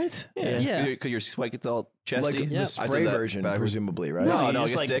do it. What? Yeah. Because your sweat gets all chesty. Like the I spray did that version, backwards. presumably, right? No, you no,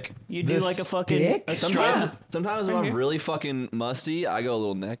 just, get like, stick. You do The like a fucking stick? a Sometimes, strap. sometimes when Right I'm here. really fucking musty, I go a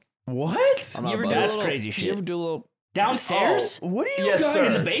little neck. What? I'm You not ever do above a it. That's little- crazy shit. You ever do a little? Downstairs? What are you Yes, guys sir.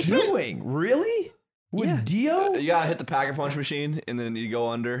 In the basement? doing? Really? With Dio? You gotta hit the Pack-a-Punch machine, and then you go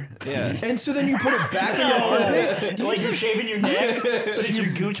under. Yeah. And so then you put it back in your armpit? Like you're shaving your neck, but it's your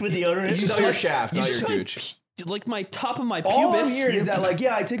gooch with deodorant. It's not your shaft, not your just gooch. Like my top of my All pubis. I'm hearing is that, like,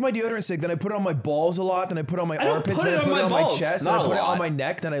 yeah, I take my deodorant stick, then I put it on my balls a lot, then I put it on my don't armpits, put then it I on put it my on my balls. chest, then Not I a put it on lot. my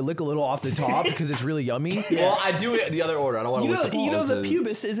neck, then I lick a little off the top because it's really yummy. Well, I do it the other order. I don't want to lick the balls. You know the and-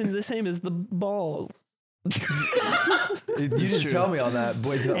 pubis isn't the same as the balls. You didn't tell me on that.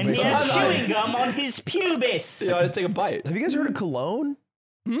 Boy, And he had chewing gum on his pubis. Yeah, I just take a bite. Have you guys heard of cologne?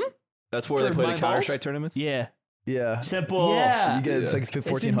 That's where For they play my the Counter balls? Strike tournaments. Yeah. Yeah. Simple. Yeah. You get it's like in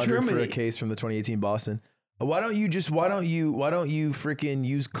 1400 for a Germany. case from the 2018 Boston. Why don't you freaking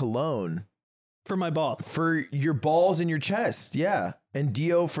use cologne For my balls. for your balls and your chest? Yeah. And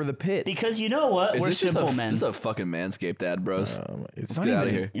Dio for the pits. Because you know what? Is We're this just simple a, men. This is a fucking Manscaped ad, bros. it's Let's not get out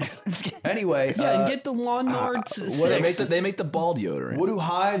of even- here. Anyway, Yeah, and get the lawnmower They make the ball deodorant. what do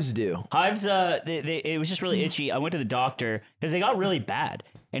hives do? Hives, it was just really itchy. I went to the doctor because they got really bad.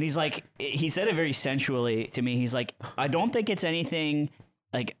 And he's like, he said it very sensually to me. He's like, I don't think it's anything,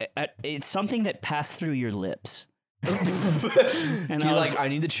 like, it's something that passed through your lips. And He's I was like, I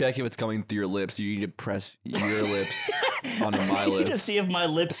need to check if it's coming through your lips. You need to press your lips onto my I need to lips. see if my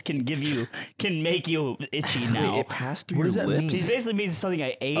lips can make you itchy now. It passed through What your does that lips. mean? He basically means it's something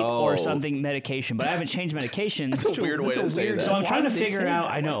I ate Oh. or something medication, but I haven't changed medications. That's a weird way to say that. So I'm Why trying to would they figure say it out.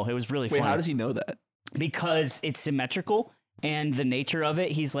 that I know it was really Wait, funny how does he know that? because it's symmetrical and the nature of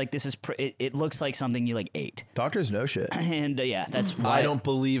it. He's like, this is it looks like something you like ate, Doctors know shit. and yeah, that's why. I don't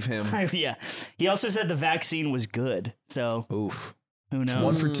believe him. Yeah, he also said the vaccine was good. So Oof. who 1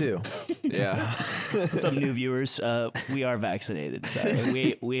 knows? for 2. Yeah. Some new viewers, we are vaccinated.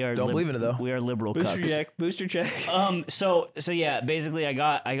 We are. Don't believe in it, though. We are liberal. Booster cucks. check. Booster check. So yeah, basically I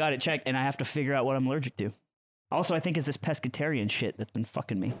got it checked and I have to figure out what I'm allergic to. Also, I think it's this pescatarian shit that's been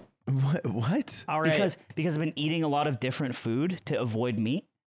fucking me. What? All right. Because I've been eating a lot of different food to avoid meat.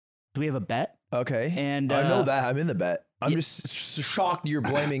 Do we have a bet? Okay. And, I know uh, that. I'm in the bet. I'm just shocked you're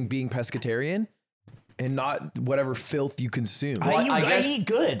blaming being pescatarian and not whatever filth you consume. I eat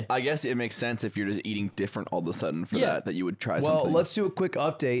good. I guess it makes sense if you're just eating different all of a sudden for Yeah. that you would try Well, something. let's do a quick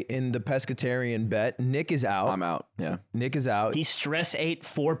update in the pescatarian bet. Nick is out. I'm out. Yeah. Nick is out. He stress ate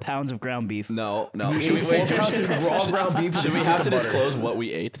 4 pounds of ground beef. No. He Should ate we, 4 pounds of raw ground beef. with a should we stick have of to butter. disclose what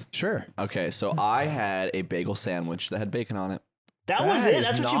we ate? Sure. Okay, so I had a bagel sandwich that had bacon on it. That was it?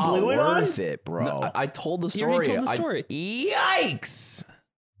 That's what you blew it on? Worth it, bro. No, I told the You already story. told the story. Yikes.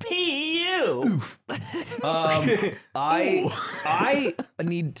 PU. I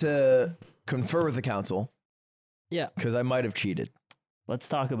need to confer with the council Yeah. because I might have cheated. Let's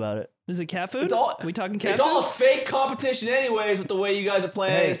talk about it. Is it cat food? It's all- we talking cat It's food? all a fake competition, anyways, with the way you guys are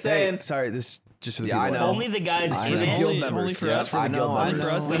playing. Hey, sorry, this is just for the Yeah, people I at know. home. Only the guys It's I for the know. guild Only members. for Yeah, us. it's for the I guild know, I members.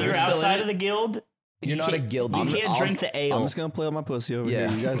 For us When that you're are still in outside it. of the guild, You're not a guild. you dude. can't drink the ale. I'm just gonna play with my pussy over Yeah.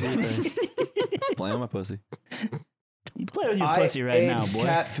 here. You guys do your thing. Play with my pussy. You play with your I pussy right ate now, boy.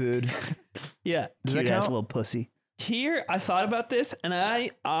 cat food. Yeah. Does that Cute ass count? little pussy. Here, I thought about this, and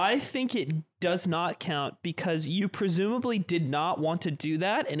I think it does not count because you presumably did not want to do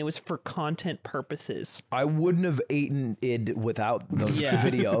that, and it was for content purposes. I wouldn't have eaten it without the Yeah.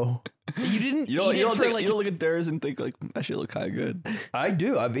 video. You didn't You don't, eat you it don't, for think, like. you don't look at theirs and think like that shit look kind of good. I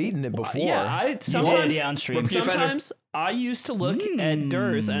do. I've eaten it before. yeah, I did, sometimes yeah, on stream. Repeat offender. sometimes I used to look at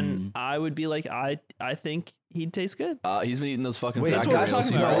Durs, and I would be like, I think he'd taste good. He's been eating those fucking. Wait, That's fat what we're girls.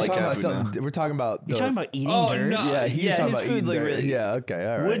 talking You about. know, We're like talking cat about food now. something. We're talking about. You're talking about eating Oh, dirt? no. Yeah, he was Yeah, talking his about food eating looked dirt. really- Yeah. Okay.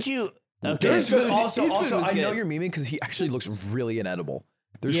 All right. Would you? Okay. His food- food also, his food was I know good. you're memeing because he actually looks really inedible.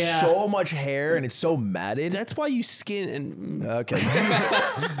 There's Yeah. so much hair and it's so matted. That's why you skin and Okay.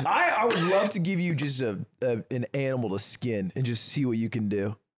 I would love to give you just an animal to skin and just see what you can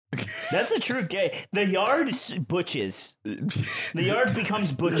do. That's a true gay. The yard butches. The yard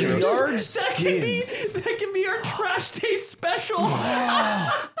becomes butchers. The yard that can be skins. our trash day special.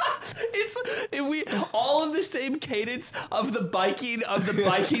 We all of the same cadence of the biking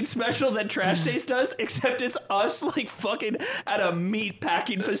special that Trash Taste does, except it's us like fucking at a meat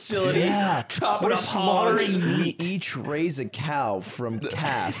packing facility, Yeah. chopping We're up hogs. slaughtering We meat. each raise a cow from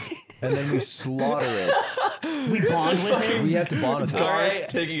calf and then we slaughter it. We bond with him. We have to bond with it. All right.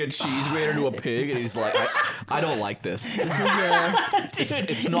 Taking a cheese grater to a pig, and he's like, I don't like this. Dude,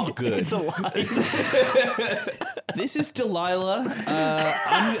 It's not good. It's alive. This is Delilah.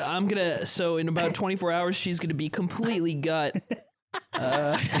 I'm gonna. So in about 24 hours, she's gonna be completely gut.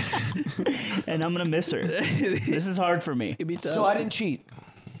 And I'm gonna miss her. This is hard for me. So I didn't cheat.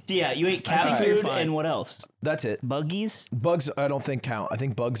 Yeah, you ate cat think you're food fine. and what else? That's it. Buggies? Bugs, I don't think count. I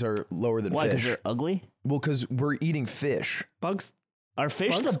think bugs are lower than Why? Because fish. they're ugly? Well, because we're eating fish. Bugs. Are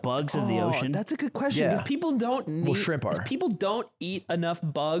fish the bugs of the Oh, ocean? That's a good question Yeah. because people don't. Shrimp are. People don't eat enough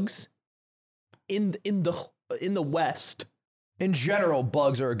bugs in the West. In general,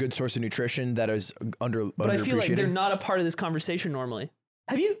 bugs are a good source of nutrition that is But I feel like they're underappreciated. not a part of this conversation normally.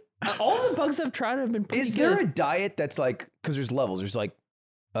 Have you? All the bugs I've tried have been pretty Is good. there a diet that's like, because there's levels. There's like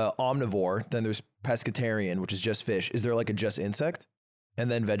omnivore, then there's pescatarian, which is just fish. Is there like a just insect,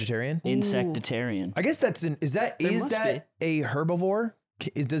 and then vegetarian? Insectitarian. I guess that's an. Is that There must a herbivore?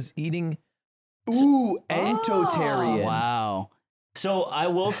 Does eating? Ooh, entotarian. Wow. So I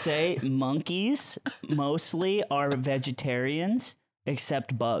will say monkeys mostly are vegetarians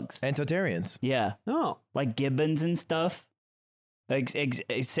except bugs. Entotarians. Yeah. Oh, Like gibbons and stuff. Like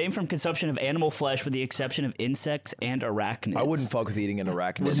same from consumption of animal flesh with the exception of insects and arachnids. I wouldn't fuck with eating an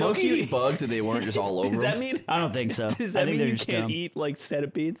arachnid. So if Monkeys you- eat bugs and they weren't just all over does that them? mean? I don't think so. Does I that think mean they're you just can't dumb. eat like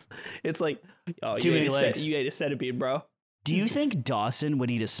centipedes? It's like, oh, Too many legs. You ate a centipede, bro. Do you think Dawson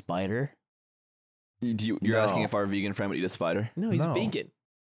would eat a spider? You're No. asking if our vegan friend would eat a spider? No, he's No. vegan.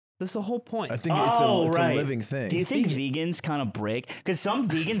 That's the whole point. I think Oh, it's a right. living thing. Do you think vegans kind of break? Because some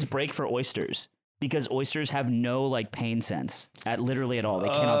vegans break for oysters because oysters have no like pain sense literally at all. They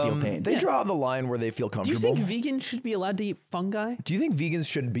cannot feel pain. They draw the line where they feel Do you comfortable. think vegans should be allowed to eat fungi? Do you think vegans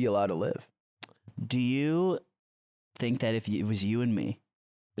should be allowed to live? Do you think that if it was you and me,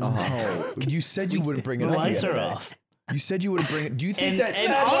 No. You said you wouldn't bring the it up. lights the are other day. off? You said you wouldn't bring it. Do you think And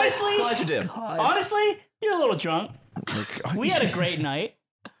that's honestly, Glad you did. honestly, you're a little drunk. We had a great night.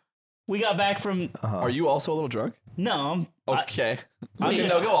 We got back from Are you also a little drunk? no, Okay. I'm Okay,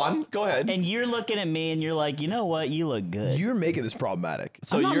 just- no, go on. Go ahead. and you're looking at me and you're like, you know what? You look good. You're making this problematic.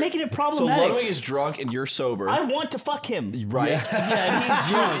 So I'm not you're- making it So problematic. Ludwig is drunk and you're sober. I want to fuck him. right.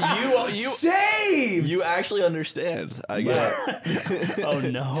 Yeah, he's You Saved! you actually understand. I get it. Oh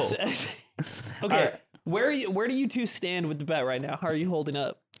no. okay. Where do you two stand with the bet right now? How are you holding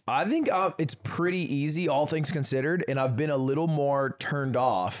up? I think it's pretty easy, all things considered, and I've been a little more turned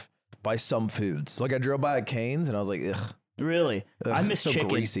off by some foods. Like I drove by a Cane's and I was like, ugh. Really? I Ugh, miss so chicken.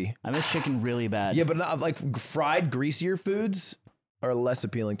 greasy. I miss chicken really bad. Yeah, but not like fried, greasier foods are less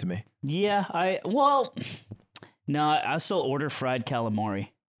appealing to me. Yeah, no, I still order fried calamari.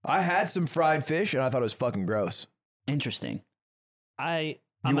 I had some fried fish and I thought it was fucking gross. Interesting. You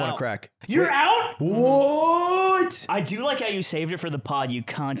I'm want out. to crack? You're out? What? I do like how you saved it for the pod, you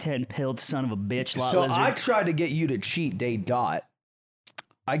content pilled son of a bitch. So Lizard. I tried to get you to cheat day dot,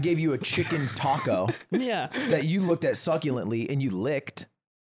 I gave you a chicken taco Yeah. that you looked at succulently and you licked.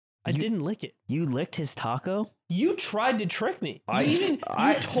 I didn't lick it. You licked his taco? You tried to trick me. I- You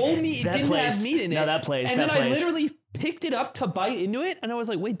told me it That didn't place- have meat in it. no, that place, And that then I place. literally picked it up to bite into it, and I was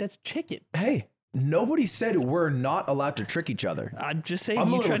like, wait, that's chicken. Hey, nobody said we're not allowed to trick each other. I'm just saying I'm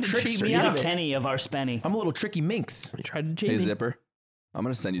a you little tried to cheat trickster. me You're out You're of the it. Kenny of our Spenny. I'm a little tricky minx. You tried to cheat Hey, me. Zipper, I'm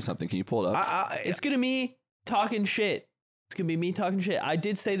going to send you something. Can you pull it up? It's going to be me talking shit. It's going to be me talking shit. I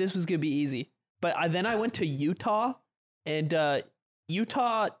did say this was going to be easy. But then I went to Utah, and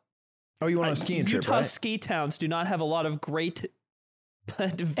Utah... Oh, you went on a skiing trip, Utah right? ski towns do not have a lot of great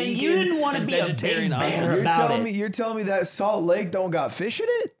vegan And you didn't want to and be a vegetarian big bear options. You're about telling it. me you're telling me that Salt Lake don't got fish in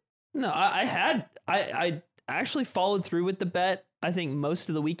it? No, I actually followed through with the bet. I think most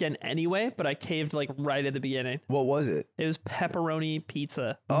of the weekend anyway, but I caved like right at the beginning. What was it? It was pepperoni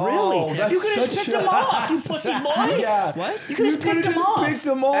pizza. Oh, that's You could have such picked a- him off, you pussy boy. Yeah. What? You could have picked him off. Picked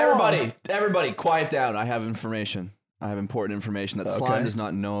him off. Everybody, quiet down. I have information. I have important information that Slime Okay. does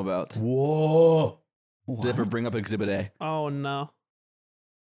not know about. Whoa. Zipper, bring up Exhibit A. Oh no.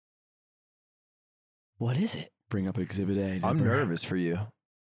 What is it? Bring up Exhibit A. I'm Zipper. nervous for you.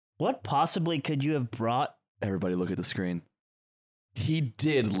 What possibly could you have brought? Everybody look at the screen. He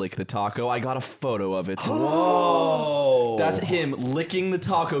did lick the taco. I got a photo of it. Whoa. That's him licking the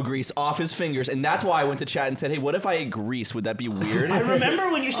taco grease off his fingers. And that's why I went to chat and said, hey, what if I ate grease? Would that be weird? I remember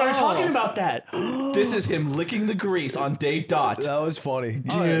when you started talking about that. This is him licking the grease on day dot. That was funny.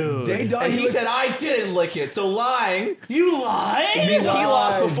 Dude. Day dot, And he said, I didn't lick it. So lying You lied? means he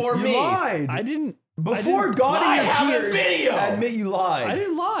lost before you me. Lied. I didn't. Before God lie. and your I have a peers video. admit you lied. I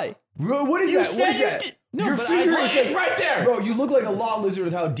didn't lie. Bro, what is You that? What said is you that? did- No, your but finger I- is It's right there. Bro, you look like a lot lizard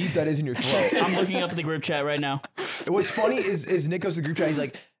with how deep that is in your throat. I'm looking up the group chat right now. What's funny is Nick goes to the group chat. He's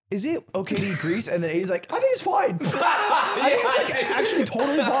like, "Is it okay to eat grease?" And then Aiden's like, "I think it's fine. I think it's like, actually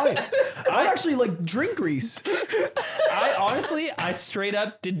totally fine. I actually like drink grease." I straight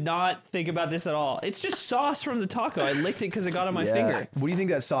up did not think about this at all. It's just sauce from the taco. I licked it because it got on my finger. What do you think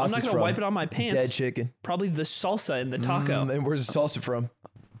that sauce I'm not is gonna from? wipe it on my pants. Dead chicken. Probably the salsa in the taco. And where's the salsa from?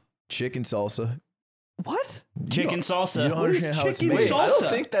 Chicken salsa. What? Chicken You salsa. don't What is understand how it's chicken made. salsa? I don't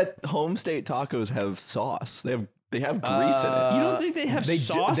think that home state tacos have sauce. They have grease in it. You don't think they have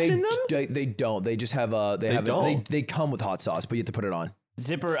sauce in them? They don't. They just have they come with hot sauce, but you have to put it on.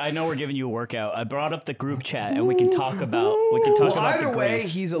 Zipper, I know we're giving you a workout. I brought up the group chat and we can talk about Well, about either the way,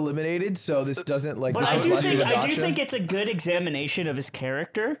 grease. he's eliminated, so this doesn't like. But this I is do less of think a I do gotcha. think it's a good examination of his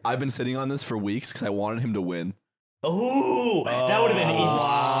character. I've been sitting on this for weeks because I wanted him to win. Ooh, that would have been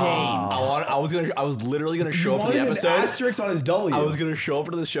insane. I was literally gonna show up for Wanted the an episode. asterisk on his W. I was gonna show up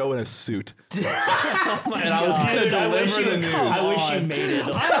to the show in a suit. Oh my And I was gonna Dude, I wish deliver the you- news. I wish you made it.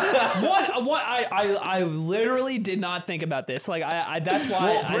 I literally did not think about this. Like I that's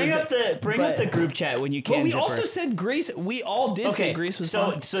why. Well, bring up the group chat when you can. But we Zipper. also said Greece. We all did say Okay, Greece was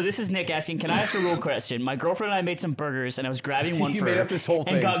so fun. so this is Nick asking, can I ask a real question? My girlfriend and I made some burgers, and I was grabbing one You for made her up this whole and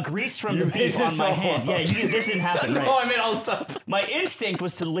thing. got grease from You the made beef on this my all hand. up. Yeah, this didn't happen, right? No, I made all the stuff. My instinct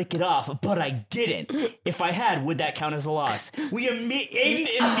was to lick it off, but I didn't. If I had, would that count as a loss? Aiden immediately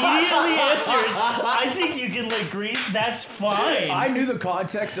answers, I think you can lick grease, that's fine. I knew the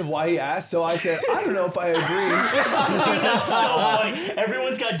context of why he asked, so I said, I don't know if I agree. That's so funny.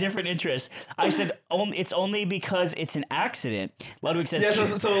 Everyone's got different interests. I said, it's only because it's an accident. Ludwig says, Yeah, so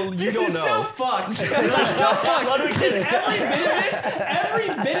you This don't is know. so fucked. This is so fucked. Ludwig says, Every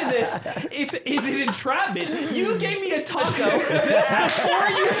bit of this, is an entrapment. You gave me a taco before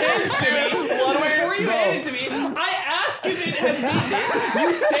you handed it to me. Before you handed it to me, I ask if it has meat in it.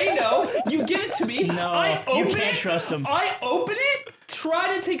 You say no. You give it to me. No, I you open can't it. trust him. I open it.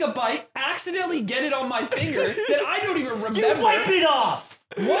 Try to take a bite. Accidentally get it on my finger that I don't even remember. you wipe it off.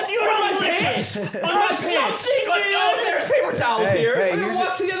 What? You on don't my lick pants? it. On On my my pants? pants. There's paper towels Hey, here. hey, I'm here's gonna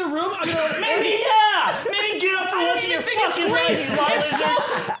walk to the other room. I'm gonna Maybe get up for I don't once in even your think it's fucking life, grease. you wild It's lizard.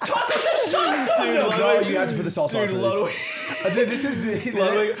 Tacos have sauce on Dude, them. No, you have to put the salsa on Dude, for Ludwig, this. This is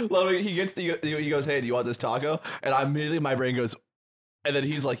the... Ludwig, he goes, hey, do you want this taco? And I immediately, my brain goes, and then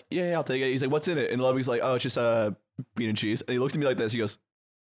he's like, yeah, I'll take it. He's like, what's in it? And Ludwig's like, oh, it's just bean and cheese. And he looked at me like this. He goes,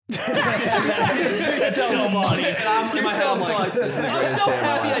 That's so funny. and I'm in my head, I'm like, this is the I'm greatest so day of my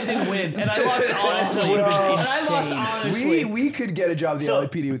happy life. I didn't win, and I lost honestly. That would've been And I lost insane. honestly. We could get a job at the So-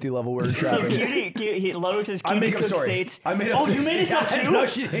 LAPD with the level we're So trapping. Ludwig says, I Cutie make up Cook story. states. I made up Oh, you this. made this up Yeah, too? no,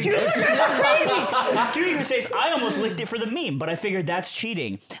 she didn't. You guys are crazy. Cutie Cook states, I almost licked it for the meme, but I figured that's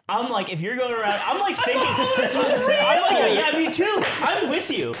cheating. I'm like, if you're going around, I'm like thinking, this was real. I'm like, yeah, me too. I'm with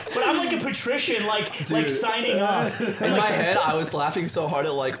you, but I'm like a patrician, like signing off. In my head, I was laughing so hard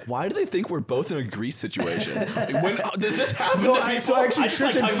at like, why do they think we're both in a grease situation? When does this happen? No, to I people? actually I just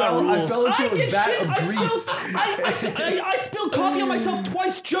tripped like and talking about I fell I into a did vat shit. of grease. I spilled coffee on myself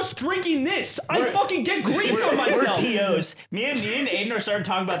twice just drinking this. I fucking get grease on We're myself. TOs. Me and Aiden are starting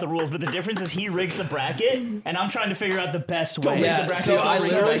talking about the rules, but the difference is he rigs the bracket, and I'm trying to figure out the best way. make the bracket. So I Don't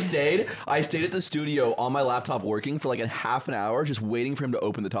literally rig I stayed at the studio on my laptop working for like a half an hour, just waiting for him to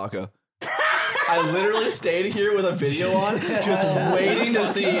open the taco. I literally stayed here with a video on, just waiting to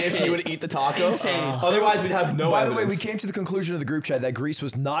see if he would eat the taco. Otherwise, we'd have no By the way, we evidence. came to the conclusion of the group chat that grease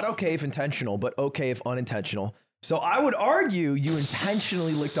was not okay if intentional, but okay if unintentional. So I would argue you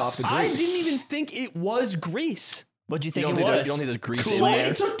intentionally licked off the grease. I didn't even think it was grease. What'd you You think don't it think was? you don't think there's grease in So there?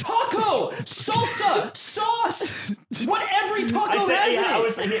 it's a taco, salsa, sauce. What every taco I said, has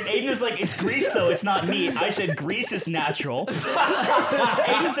yeah, in it. Aiden was like, it's grease though, it's not meat. I said, grease is natural.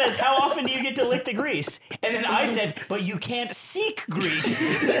 Aiden says, how often do you get to lick the grease? And then I said, but you can't seek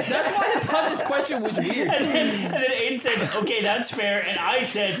grease. That's why I thought this question was weird. And then Aiden said, okay, that's fair. And I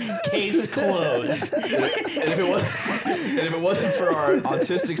said, case closed. And if it wasn't for our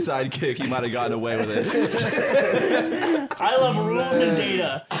autistic sidekick, he might have gotten away with it. I love rules and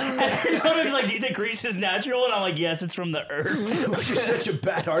data. And Ludwig's like, do you think grease is natural? And I'm like, yes, it's from the earth. Which is such a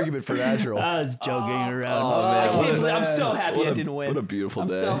bad argument for natural. I was joking around. Oh, man. I What can't a- believe, I'm so happy what I a- didn't win. what a beautiful I'm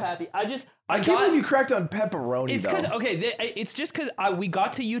day. so happy. I can't believe you cracked on pepperoni. It's because it's just because we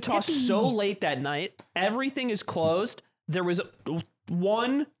got to Utah so late that night. Everything is closed. There was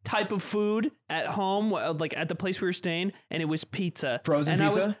one type of food at home, like at the place we were staying, and it was pizza. Frozen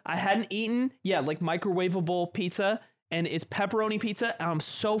and pizza? I hadn't eaten, like microwavable pizza. And it's pepperoni pizza, and I'm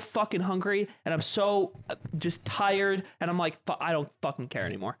so fucking hungry, and I'm so just tired, and I'm like, I don't fucking care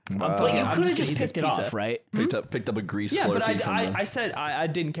anymore. But you I'm could have just just gonna eat picked it this pizza. off, right? Picked up a grease Yeah, but Slurpee from the- I said I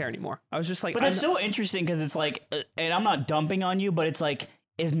didn't care anymore. I was just like, But that's so interesting because it's like, and I'm not dumping on you, but it's like,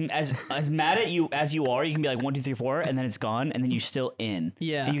 as mad at you as you are, you can be like 1, 2, 3, 4, and then it's gone, and then you're still in.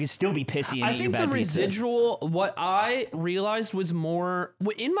 Yeah. and you can still be pissy and I eat think your the bad pizza. residual, what I realized was more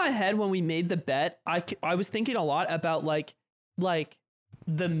in my head when we made the bet. I was thinking a lot about like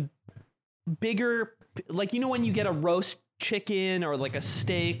the bigger, like, you know, when you get a roast chicken or like a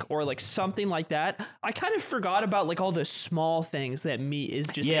steak or like something like that, I kind of forgot about like all the small things that meat is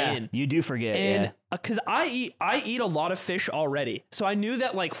just in. You do forget. And because I eat a lot of fish already, so I knew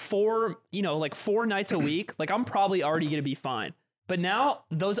that like 4 nights a week, like I'm probably already gonna be fine. But now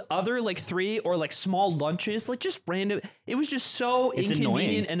those other like 3 or like small lunches, like just random, it was just so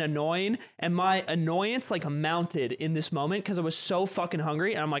inconvenient and annoying. And my annoyance like mounted in this moment because I was so fucking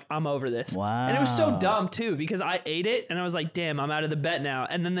hungry. And I'm like, I'm over this. Wow. And it was so dumb too because I ate it and I was like, damn, I'm out of the bet now.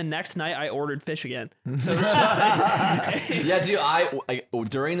 And then the next night I ordered fish again. So it's just like, Yeah, dude. I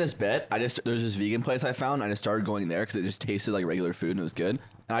during this bet, there's this vegan place I found. I just started going there because it just tasted like regular food and it was good.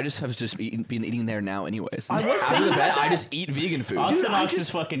 And I just have been eating there now, anyways. I was After the thinking bet, about I that. just eat vegan food. Austin I Ox just- is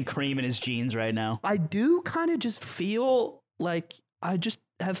fucking cream in his jeans right now. I do kind of just feel like I just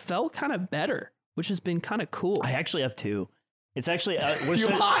have felt kind of better, which has been kind of cool. I actually have 2. It's actually we're You so-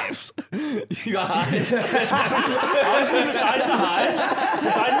 have hives. You got hives. honestly, besides the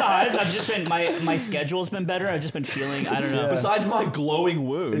hives, I've just been my schedule's been better. I've just been feeling, I don't know. Besides my glowing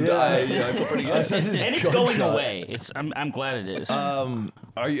wound, I feel pretty good. And it's going away. I'm glad it is.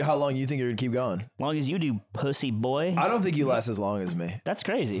 How long you think you're gonna keep going? As long as you do, pussy boy. I don't think you last as long as me. That's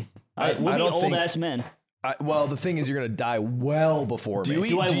crazy. I We'll be don't old think- ass men. Well, the thing is, you're gonna die well before me.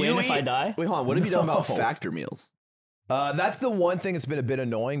 Do I win if I die? Wait, hold on. What have you done about No. factor meals? That's the one thing that's been a bit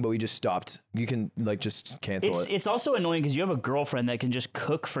annoying, but we just stopped. You can like just cancel it. It's also annoying because you have a girlfriend that can just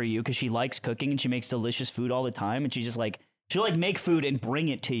cook for you because she likes cooking and she makes delicious food all the time, and she just like she'll like make food and bring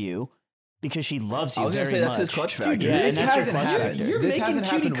it to you because she loves you I was very gonna say much. that's his clutch factor. yeah, this and that's hasn't your clutch happened. factor. You're This making hasn't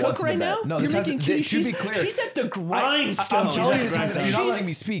cutie happened cook once in right the now? bet. No, You're this making hasn't. cutie. To be She's- clear, she's at the grindstone. I'm telling you, this hasn't. You're not She's- letting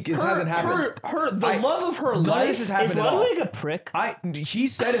me speak. This hasn't happened. The love of her None of life. this has Is happened at all. Ludwig a prick? He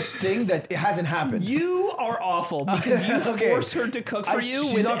said a thing that it hasn't happened. You are awful because you Okay. force her to cook for you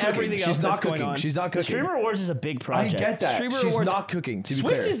she's with not cooking. everything else She's not that's cooking. going on. She's not cooking. Streamer Wars is a big I project. get that. Streamer She's Awards- not cooking. To be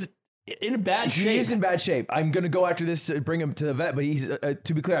Swift clear. is in bad He shape. is in bad shape. I'm gonna go after this to bring him to the vet, but he's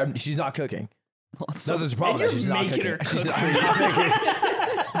to be clear, she's not cooking. No, there's a problem. you're that she's not making cooking. her She's cook not- for I'm you.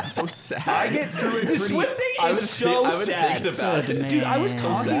 not making- So sad. I get through it The pretty. Swift thing I is was so I was sad. thinking about it. Dude, I was Man.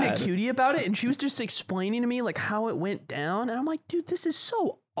 talking sad. to Cutie about it, and she was just explaining to me like how it went down, and I'm like, dude, this is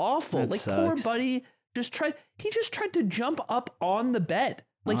so awful. That like poor sucks. buddy just tried to jump up on the bed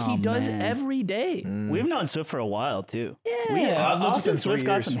like he Oh, does man. every day. We've known Swift for a while too. Yeah. We, I've known Austin Swift Swift for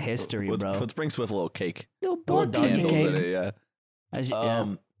got 3 some years. history, bro. Let's bring Swift a little cake. No Little doggy bucket. cake. Yeah. Yeah.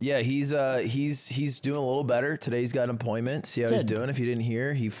 Yeah, he's doing a little better. Today he's got an appointment. See how he's doing. If you didn't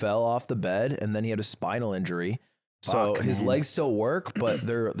hear, he fell off the bed and then he had a spinal injury. So Fuck, his man. legs still work, but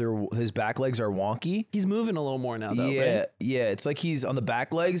his back legs are wonky. He's moving a little more now, though. Yeah, right? yeah. It's like he's on the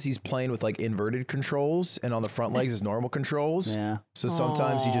back legs. He's playing with like inverted controls, and on the front legs is normal controls. Yeah. So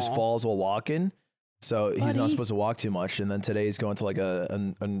sometimes he just Aw. falls while walking. So he's Buddy. not supposed to walk too much. And then today he's going to like a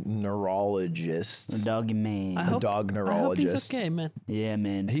neurologist, The doggy man. I hope- dog I hope neurologist. he's okay, man. Yeah,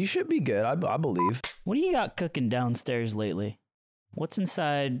 man. He should be good. I believe. What do you got cooking downstairs lately? What's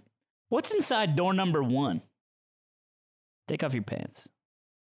inside door number 1? Take off your pants.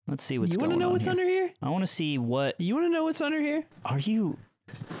 Let's see what's You going on want to know what's here. under here? I want to see what... You want to know what's under here? Are you...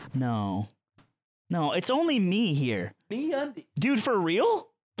 No. No, it's only me here. Me undies. Dude, for real?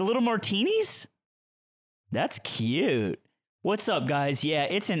 The little martinis? That's cute. What's up, guys? Yeah,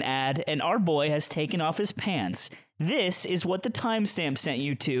 it's an ad, and our boy has taken off his pants. This is what the timestamp sent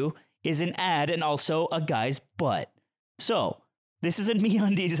you to, is an ad and also a guy's butt. So, this is a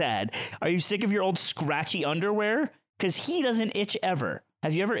MeUndies ad. Are you sick of your old scratchy underwear? Because he doesn't itch ever.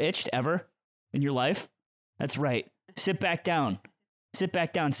 Have you ever itched ever in your life? That's right. Sit back down. Sit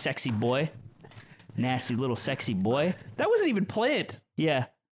back down, sexy boy. Nasty little sexy boy. That wasn't even planned. Yeah.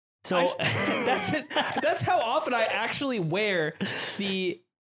 So That's it. That's how often I actually wear the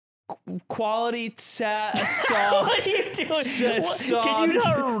quality soft. what are you doing? What? Can you soft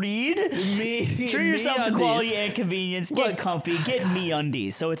not read? Treat yourself to MeUndies. quality and convenience. Get comfy. Get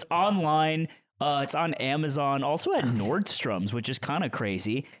MeUndies. So it's online. It's on Amazon. Also at Nordstrom's, which is kind of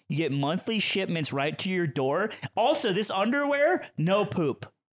crazy. You get monthly shipments right to your door. Also, this underwear, no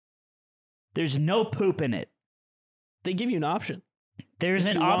poop. There's no poop in it. They give you an option. There's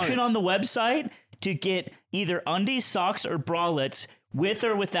If an you want option it. on the website to get either undies, socks, or bralettes with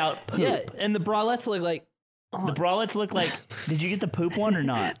or without poop. Yeah, and the bralettes look like The bralettes look like. Did you get the poop one or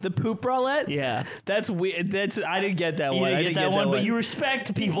not? the poop bralette. Yeah. That's weird. I didn't get that You one. I didn't get that one, but you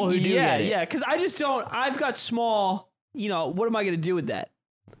respect people who do yeah, get it. yeah. Because I just don't. I've got small. What am I going to do with that?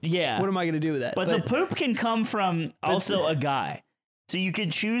 Yeah. What am I going to do with that? But the poop can come from also a guy. So you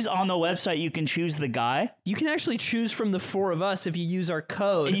can choose on the website, you can choose the guy. you can actually choose from the 4 of us if you use our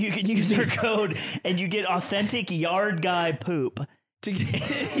code. And you can use our code and you get authentic yard guy poop. to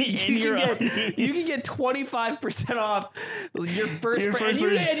get, you can get 25% off your first. Your first and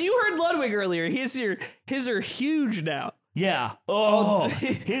purchase. you heard Ludwig earlier. His are huge now. Yeah. Oh,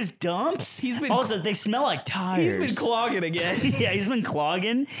 his dumps. He's been also, they smell like tires. He's been clogging again. Yeah, he's been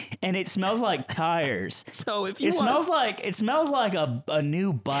clogging, and it smells like tires. So if you It smells like a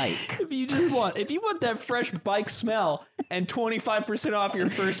new bike. if you want that fresh bike smell and 25% off your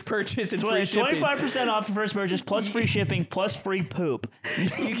first purchase and free shipping, 25% off your first purchase plus free shipping plus free poop. you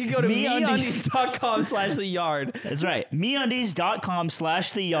can go to MeUndies.com/theyard. That's right.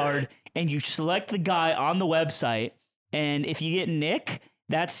 MeUndies.com/theyard, and you select the guy on the website. And if you get Nick,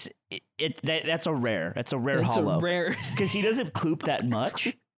 that's a rare. That's a rare It's hollow. a rare. Because he doesn't poop that much.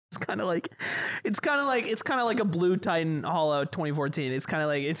 It's kind of like a Blue Titan Hollow 2014. It's kind of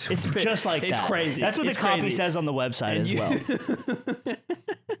like it's just like it's that. crazy. That's what It's the copy crazy. says on the website as well.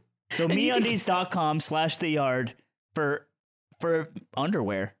 So MeUndies.com/theyard for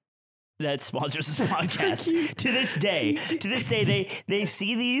underwear that sponsors this podcast. To this day, they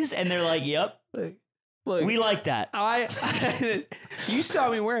see these and they're like, "Yep, Look, we like that." You saw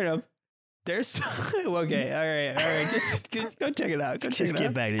me wearing them. There's okay. All right. Just go check it out. Just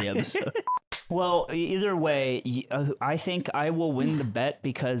get back to the episode. Well, either way, I think I will win the bet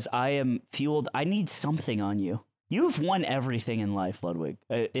because I am fueled. I need something on you. You've won everything in life, Ludwig.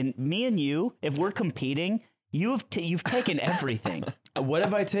 And me and you, if we're competing, you've taken everything. What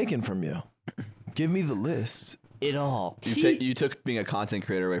have I taken from you? Give me the list. It all. You took being a content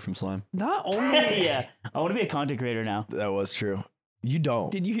creator away from Slime. Not only Yeah, I want to be a content creator now. That was true. You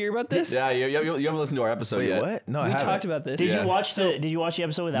don't. did you hear about this? Yeah, you haven't listened to our episode Wait, yet. what? No, I We haven't. talked about this. Did Yeah. you watch the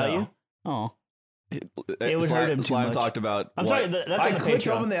episode without No. you? Oh, It would Slime, hurt him too Slime much. talked about. I'm why- sorry. That's I on the clicked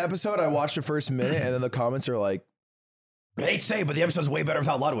Patreon. open the episode. I watched the first minute, and then the comments are like, "I hate to say, it, but the episode's way better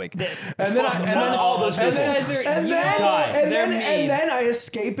without Ludwig." And then all those people. Those guys are and you then, die. and They're then, mean. and then I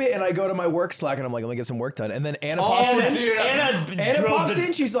escape it and I go to my work Slack and I'm like, let me get some work done. And then Anna Oh, pops in. dude. Anna Anna drove pops the-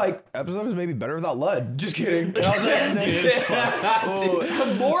 in. She's like, episode is maybe better without Lud. Just kidding. And I was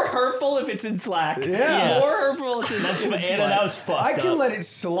like, More hurtful if it's in Slack. Yeah. More hurtful if it's That's in Anna. Slack. That was fucked I can up. let it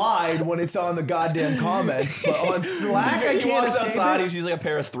slide when it's on the goddamn comments, but on Slack I He can't walks escape outside. it. He sees like a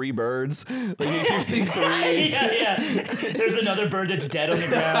pair of 3 birds. Like he keeps seeing 3s. yeah. There's another bird that's dead on the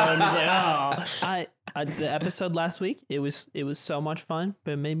ground. He's like, oh. The episode last week, it was so much fun,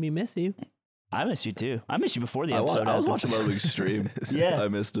 but it made me miss you. I miss you too. I missed you before the episode. I was happened. watching Ludwig's stream. Yeah. I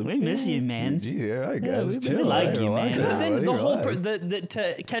missed him. We miss you, man. Yeah, I guess. we like you, man. But then the whole Relax.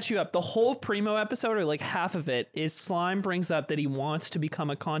 to catch you up, the whole Primo episode, or like half of it, is Slime brings up that he wants to become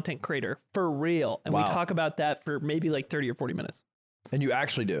a content creator for real, and we Wow. talk about that for maybe like 30 or 40 minutes. And you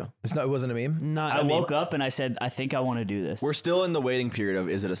actually do. It wasn't a meme? Not. I woke up and I said, I think I want to do this. We're still in the waiting period of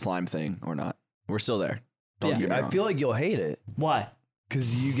is it a slime thing or not? We're still there. Don't get me I wrong. feel like you'll hate it Why?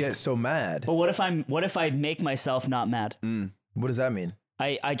 because you get so mad. But what if I make myself not mad? What does that mean?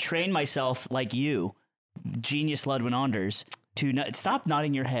 I train myself like you, genius Ludwig Anders, to stop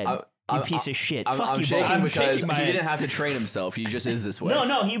nodding your head. You piece of shit. Fuck I'm you, shaking both. because shaking my he head. didn't have to train himself. He just is this way.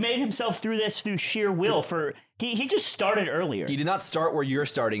 No, he made himself through this through sheer will. He just started earlier. He did not start where you're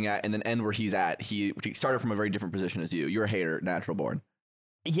starting at and then end where he's at. He started from a very different position as you. You're a hater, natural born.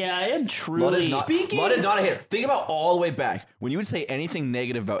 Yeah, I am Lud truly. is not a hater. Think about all the way back. When you would say anything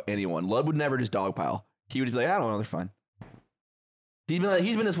negative about anyone, Lud would never just dogpile. He would be like, I don't know, they're fine. He's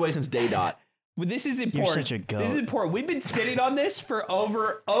been this way since day dot. But this is important. such a goat. This is important. We've been sitting on this for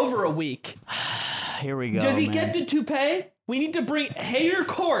over a week. Here we go. Does he man. get the toupee? We need to bring Hater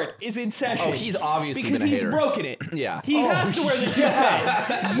Court is in session. Oh, he's obviously because been a he's hater. broken it. Yeah. He has to wear the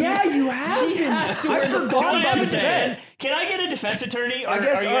toupee. Yeah, you have. He has to wear the Do I fucking understand? toupee. Can I get a defense attorney? Or I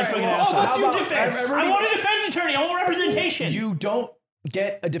guess, are you guys all bringing right, it well, up? what's how your about defense? everybody- I want a defense attorney. I want representation. You don't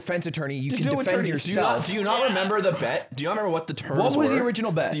get a defense attorney. You can no defend attorneys. yourself. Do you not remember the bet? Do you not remember what the terms were? What was the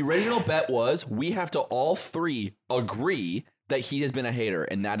original bet? The original bet was we have to all three agree that he has been a hater,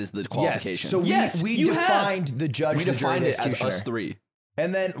 and that is the qualification. Yes. So Yes, we you defined the judge, we the defined jury, it the as executioner. us three.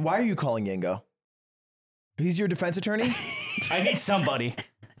 And then why are you calling Yango? He's your defense attorney? I need somebody.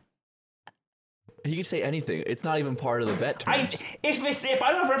 He could say anything. It's not even part of the bet terms. If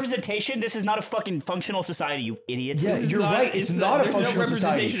I don't have representation, this is not a fucking functional society, you idiots. Yeah, This is you're not- right. It's not a there's no functional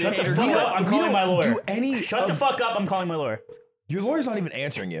society. representation Shut in the Hater fuck Court. up. I'm We calling my don't lawyer. do any Shut the of- fuck up. I'm calling my lawyer. Your lawyer's not even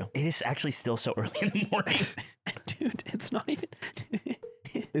answering you. It is actually still so early in the morning. Dude, it's not even.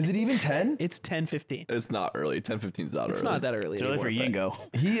 Is it even 10? It's 10:15. It's not early. 10:15 is not early. It's not that early. It's early anymore, for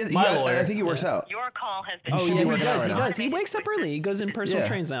but- Yingo. He is. My I lawyer. think he works out. Your call has been. Oh should yeah, be he working does. out He right now. does. He wakes up early. He goes in personal Yeah.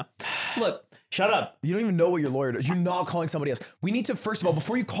 trains now. Look, Shut up. You don't even know what your lawyer does. You're not calling somebody else. We need to, first of all,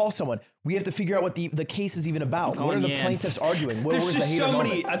 before you call someone, we have to figure out what the case is even about. What are calling the Yan. plaintiffs arguing? Where there's was the just hater so moment?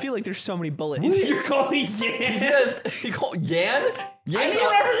 many. I feel like there's so many bullets. You're calling He called Yan? I need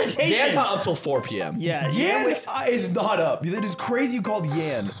representation. Yan's not up till 4 p.m. Yeah, Yan wakes- is not up. That is crazy you called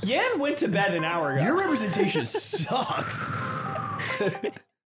Yan. Yan went to bed an hour ago. Your representation sucks.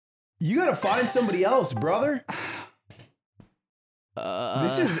 You gotta find somebody else, brother.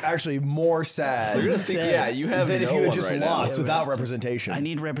 This is actually more sad You're gonna think, yeah, you have than no if you had one just right lost now. without representation. I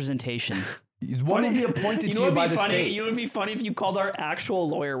need representation. One will be appointed You to know you what'd by be the funny? state. You know what'd be funny if you called our actual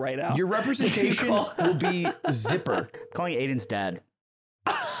lawyer right now. Your representation will be Zipper. Calling Aiden's dad.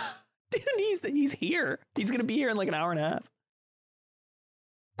 Dude, he's here. He's gonna be here in like an hour and a half.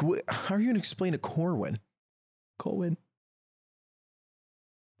 How are you gonna explain to Corwin? Colwyn.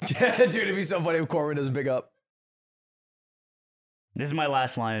 Dude, it'd be so funny if Corwin doesn't pick up. This is my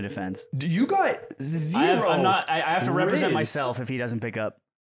last line of defense. You got zero. I have to represent Riz. myself if he doesn't pick up.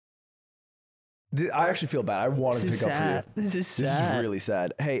 I actually feel bad. I wanted to This is pick up sad. for you. This is This sad. is really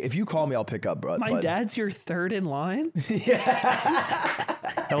sad. Hey, if you call me, I'll pick up, bro. My bud. dad's your third in line.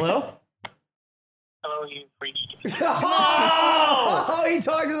 Hello? Hello, you've reached. Oh, he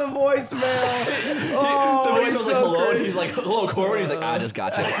talked to the voicemail. Oh, The voice he's was like, so hello. great. And he's like, hello, Corbin. He's like, I just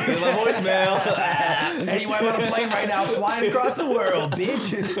got you. Here's my voicemail. Anyway, I'm on a plane right now, flying across the world,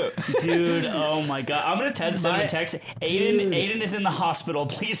 bitch. Dude, oh my god. I'm gonna send him a text. Aiden is in the hospital.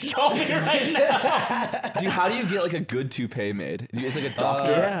 Please call me right now. Dude, how do you get like a good toupee made? It's like a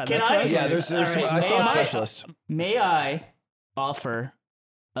doctor. Yeah, Can that's I- what was Yeah, wondering. there's. All right, I saw a may I- specialist. May I offer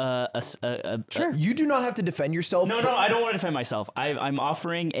You do not have to defend yourself. No, I don't want to defend myself. I'm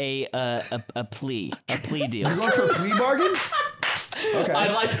offering a plea deal. You're going for a plea bargain? Okay.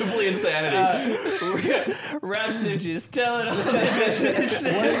 I'd like to plea insanity. Rap snitches telling all the business.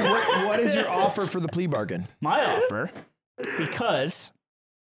 What is your offer for the plea bargain? My offer, because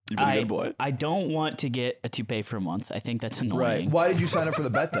You've been a good boy. I don't want to get a toupee for a month. I think that's annoying. Right. Why did you sign up for the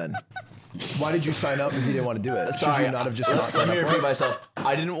bet then? Why did you sign up if you didn't want to do it? Sorry, Should you not have just not Let signed me up for repeat it? myself.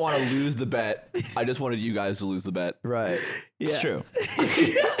 I didn't want to lose the bet. I just wanted you guys to lose the bet. Right. It's true.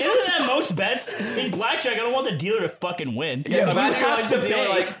 Isn't that most bets? In blackjack, I don't want the dealer to fucking win. Yeah, you imagine have going to to deal pay.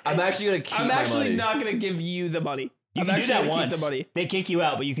 like, I'm actually going to keep I'm my actually money. not gonna give you the money. You I'm can do actually that gonna once. keep the money. They kick you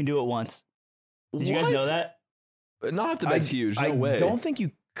out, but you can do it once. Did you guys What? know that? Not if the bet's huge. No I way. don't think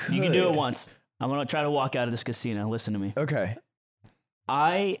you could. You can do it once. I'm gonna try to walk out of this casino. Listen to me. Okay.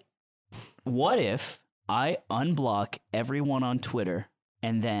 I What if I unblock everyone on Twitter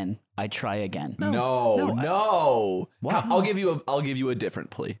and then I try again? No. What? I'll give you a different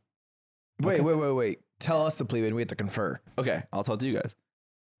plea. Wait. Tell us the plea and we have to confer. Okay, I'll tell it to you guys.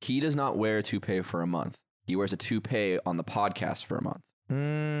 He does not wear a toupee for a month. He wears a toupee on the podcast for a month.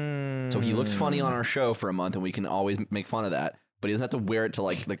 So he looks funny on our show for a month and we can always make fun of that, but he doesn't have to wear it to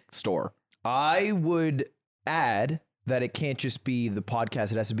like the store. I would add that it can't just be the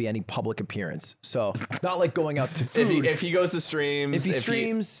podcast. It has to be any public appearance. So not like going out to food. If he goes to streams, if he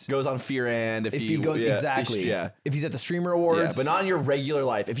streams, goes on Fear and if he goes exactly. If he's at the Streamer Awards. Yeah, but not in your regular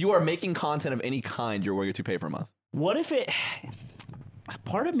life. If you are making content of any kind, you're wearing a toupee for a month. What if it...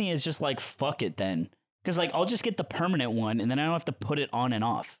 Part of me is just like, fuck it then. Because like, I'll just get the permanent one and then I don't have to put it on and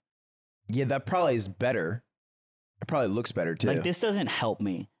off. Yeah, that probably is better. It probably looks better too. Like, this doesn't help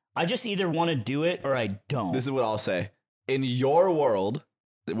me. I just either want to do it or I don't. This is what I'll say. In your world,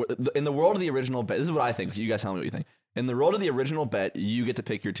 in the world of the original bet, this is what I think. You guys tell me what you think. In the world of the original bet, you get to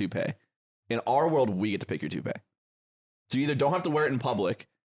pick your toupee. In our world, we get to pick your toupee. So you either don't have to wear it in public,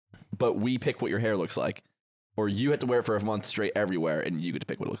 but we pick what your hair looks like, or you have to wear it for a month straight everywhere, and you get to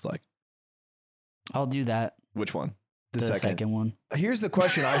pick what it looks like. I'll do that. Which one? The second one. Here's the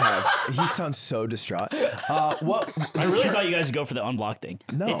question I have. He sounds so distraught. What? I really thought you guys would go for the unblock thing.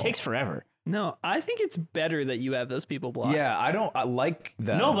 No. It takes forever. No, I think it's better that you have those people blocked. Yeah, I like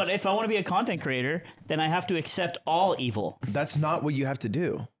that. No, but if I want to be a content creator, then I have to accept all evil. That's not what you have to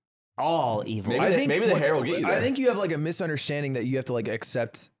do. All evil. Maybe the hair will get you there. I think you have like a misunderstanding that you have to like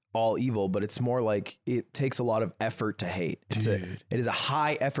accept all evil, but it's more like it takes a lot of effort to hate. It is a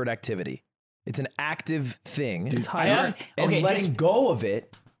high effort activity. It's an active thing. It's high. Letting go of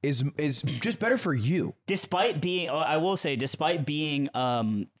it is just better for you. Despite being, I will say, despite being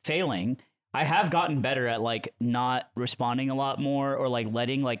failing, I have gotten better at like not responding a lot more, or like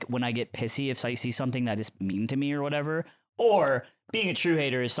letting, like when I get pissy if I see something that is mean to me or whatever, or being a true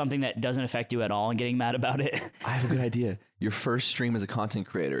hater is something that doesn't affect you at all and getting mad about it. I have a good idea. Your first stream as a content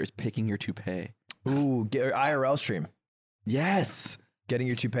creator is picking your toupee. Ooh, get IRL stream. Yes. Getting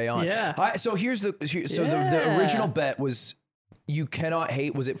your toupee on. Yeah. So here's the the original bet was you cannot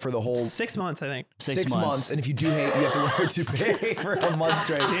hate. Was it for the whole 6 months? I think 6 months. And if you do hate, you have to wear a toupee for a month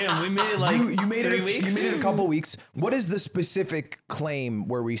straight. Damn, we made it like you made 3 it. weeks. You made it a couple weeks. What is the specific claim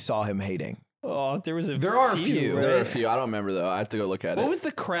where we saw him hating? Oh, there are a few. Right? There are a few. I don't remember though. I have to go look at it. What was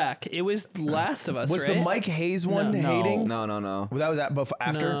the crack? It was Last of Us. Was right? the Mike Hayes one No. hating? No. Well, that was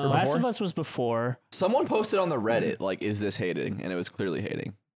after No. or Last before? of Us was before. Someone posted on the Reddit like, "Is this hating?" And it was clearly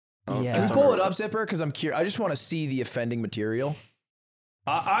hating. Oh, Yeah. Can we just pull it remember. up, Zipper? Because I'm curious. I just want to see the offending material.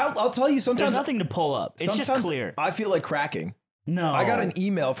 I'll tell you. Sometimes There's nothing to pull up. It's just sometimes clear. I feel like cracking. No. I got an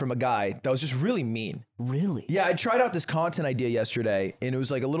email from a guy that was just really mean. Really? Yeah, I tried out this content idea yesterday, and it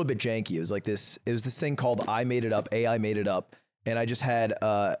was like a little bit janky. It was like this. It was this thing called I Made It Up. AI made it up, and I just had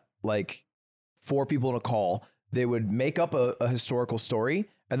like 4 people in a call. They would make up a historical story,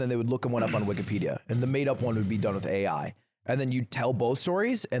 and then they would look one up on Wikipedia, and the made up one would be done with AI. And then you'd tell both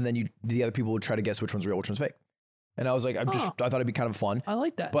stories, and then the other people would try to guess which one's real, which one's fake. And I was like, I thought it'd be kind of fun. I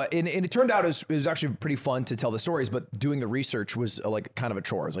like that. But and it turned out it was actually pretty fun to tell the stories, but doing the research was like kind of a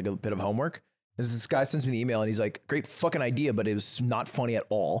chore. It was like a bit of homework. This guy sends me the email and he's like, great fucking idea, but it was not funny at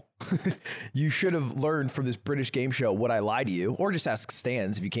all. You should have learned from this British game show Would I Lie to You? Or just ask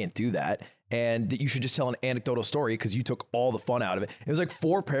Stans if you can't do that. And you should just tell an anecdotal story because you took all the fun out of it. It was like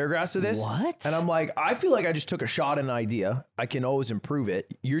 4 paragraphs of this. What? And I'm like, I feel like I just took a shot at an idea. I can always improve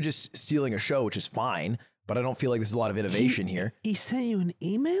it. You're just stealing a show, which is fine. But I don't feel like there's a lot of innovation here. He sent you an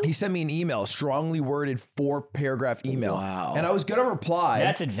email? He sent me an email, strongly worded 4-paragraph email. Wow. And I was gonna reply.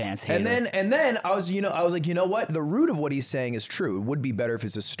 That's advanced hater. And then I was like, you know what? The root of what he's saying is true. It would be better if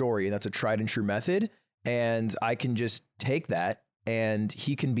it's a story, and that's a tried and true method. And I can just take that, and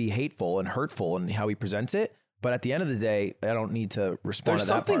he can be hateful and hurtful in how he presents it. But at the end of the day, I don't need to respond There's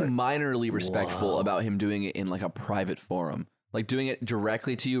to that something part. minorly respectful about him doing it in like a private forum. Like doing it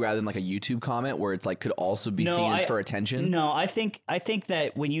directly to you rather than like a YouTube comment where it's like could also be seen as for attention. No, I think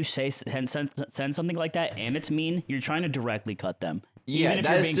that when you send something like that and it's mean, you're trying to directly cut them. Yeah, Even if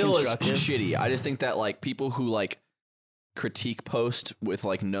that you're is being still constructive. shitty. I just think that like people who like critique post with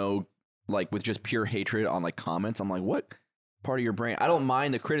like no like with just pure hatred on like comments, I'm like, what part of your brain? I don't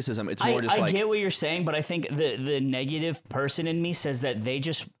mind the criticism. It's more just I like get what you're saying, but I think the negative person in me says that they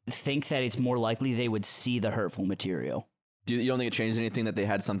just think that it's more likely they would see the hurtful material. you don't think it changed anything that they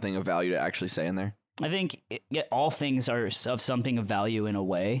had something of value to actually say in there? I think all things are of something of value in a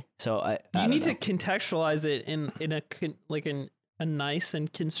way. So You need to contextualize it in a nice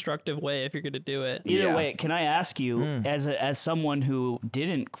and constructive way if you're going to do it. Either Yeah. way, can I ask you, as someone who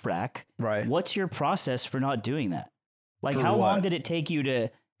didn't crack, Right. what's your process for not doing that? Like, For how long what? did it take you to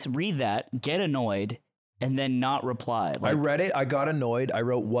read that, get annoyed, and then not reply? I Like, read it. I got annoyed. I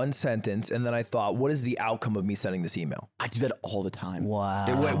wrote one sentence, and then I thought, "What is the outcome of me sending this email? I do that all the time. wow.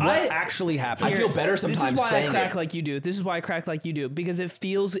 What actually happened?" I feel better This is sometimes why I saying crack it. like you do. This is why I crack like you do because it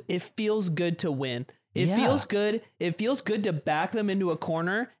feels good to win. It Yeah. feels good. It feels good to back them into a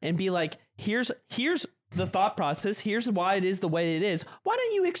corner and be like, here's the thought process. Here's why it is the way it is. Why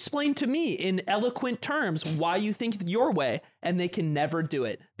don't you explain to me in eloquent terms why you think your way? And they can never do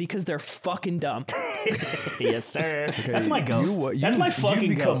it because they're fucking dumb. Yes, sir. That's my goat. That's my fucking You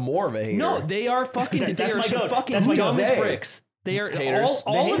become goat. more of a hater. No, they are fucking. They That's are my so goat. fucking That's my dumb goat. as They. bricks. They are Haters.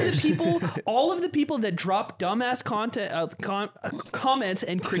 all of haters. the people. All of the people that drop dumbass content, comments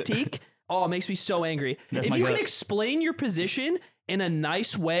and critique. Oh, it makes me so angry. That's If my you can goat. explain your position in a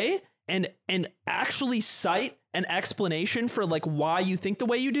nice way and actually cite an explanation for like why you think the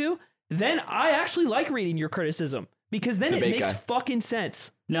way you do, then I actually like reading your criticism because then Debate it makes guy. fucking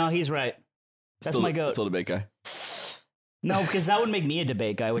sense. No, he's right. That's Still- my goat. Still a debate guy. No, because that would make me a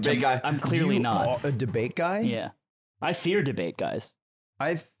debate guy, which Debate I'm, guy. I'm clearly You not. are a debate guy? Yeah. I fear debate guys.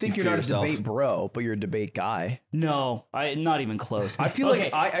 I think You you're fear not yourself. a debate bro, but you're a debate guy. No, not even close. I feel Okay,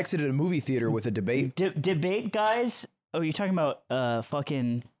 like I exited a movie theater with a debate. debate guys. Oh, you're talking about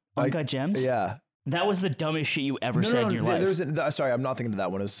fucking Uncut Gems? Yeah. That was the dumbest shit you ever said in your life. Sorry, I'm not thinking of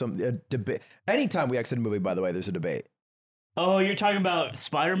that one. It was some debate. Anytime we exit a movie, by the way, there's a debate. Oh, you're talking about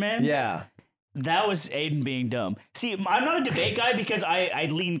Spider-Man? Yeah. That was Aiden being dumb. See, I'm not a debate guy because I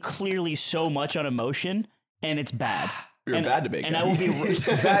lean clearly so much on emotion, and it's bad. You're and, a bad debate and guy. I will be.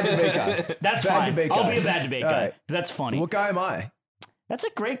 Bad debate guy. That's Bad fine. debate I'll guy. be a bad debate All guy. right. That's funny. What guy am I? That's a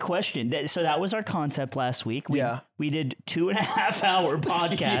great question. So that was our concept last week. Yeah. We did 2.5 hour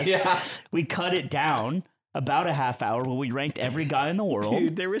podcast. Yeah. We cut it down about a half hour where we ranked every guy in the world.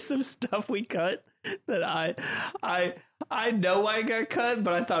 Dude, there was some stuff we cut that I know I got cut,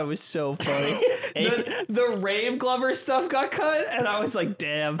 but I thought it was so funny. the Rave Glover stuff got cut, and I was like,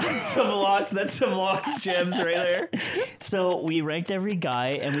 damn, that's some lost gems right there. So we ranked every guy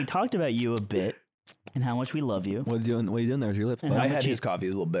and we talked about you a bit and how much we love you. What are you doing there with your lips? And bud? how I much had you- his coffee. It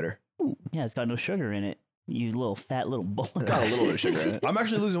was a little bitter. Yeah, it's got no sugar in it. You little fat little bull. Got a little bit of sugar in it. I'm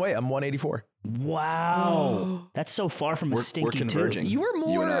actually losing weight. I'm 184. Wow. That's so far from a We're stinky converging. You were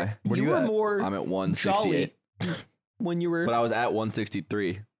more. and I. What are you you were at? more. I'm at jolly 168, when you were but I was at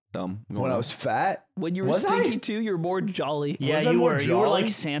 163. So I'm going When I up. was fat, when you were Was I? stinky too. You were more jolly. Yeah, Was I you more were. You were like jolly?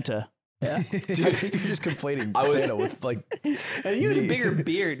 Santa. dude, I think you're just conflating I was- Santa with like. And you had a Me. bigger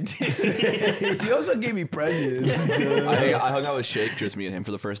beard. He also gave me presents. I hung out with Shake, just me and him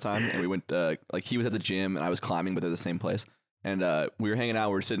for the first time, and we went like he was at the gym and I was climbing, but they're the same place. And we were hanging out,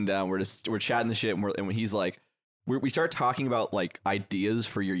 we're sitting down, we're chatting the shit, and he's like, we start talking about like ideas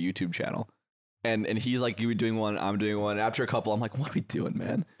for your YouTube channel. And he's like, you were doing one, I'm doing one. After a couple, I'm like, what are we doing,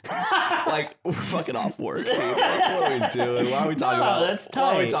 man? Like, we're fucking off work, dude. Like, what are we doing? Why are we talking about? that's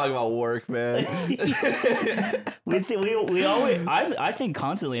Why are we tight. talking about work, man? We always. I think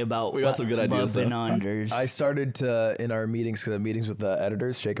constantly about. We got some good ideas, Love and though. unders. I started to in our meetings, because I have meetings with the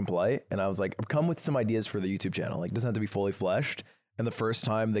editors, Shake and Polite, and I was like, come with some ideas for the YouTube channel. Like, it doesn't have to be fully fleshed. And the first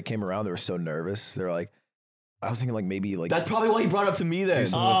time they came around, they were so nervous. They were like, I was thinking like maybe like That's probably why he brought it up to me then. do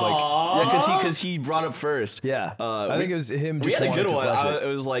something with like Yeah, because he brought up first. yeah. I think it was him We just had a wanting good to one. flesh it. It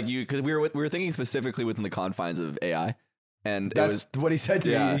was like you because we were thinking specifically within the confines of AI, and That's what he said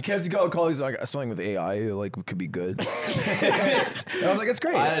to yeah. me. He can't call. He's like something with AI, like could be good. I was like, it's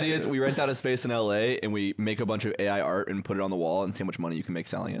great. I had ideas. We rent out a space in LA and we make a bunch of AI art and put it on the wall and see how much money you can make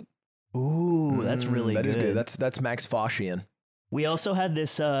selling it. Ooh, that's really That good. is good. That's Max Foshian. We also had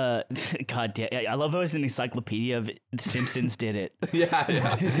this. God damn! I love how it's an encyclopedia of The Simpsons did it. Yeah.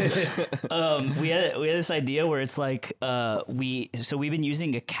 We had this idea where it's like we've been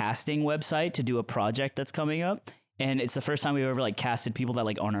using a casting website to do a project that's coming up, and it's the first time we've ever like casted people that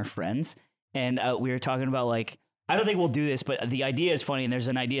like aren't our friends. And we were talking about like I don't think we'll do this, but the idea is funny, and there's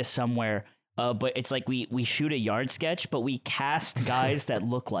an idea somewhere. But it's like we shoot a yard sketch, but we cast guys that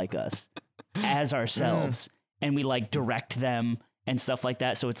look like us as ourselves, and we like direct them and stuff like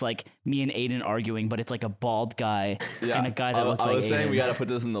that. So it's like me and Aiden arguing, but it's like a bald guy and a guy that looks like I was saying Aiden. we got to put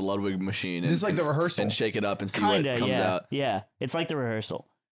this in the Ludwig machine. This is like the rehearsal. and shake it up and see Kinda, what comes yeah, out. yeah. It's like the rehearsal.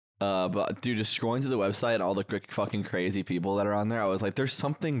 But dude, just scrolling through the website and all the fucking crazy people that are on there, I was like, there's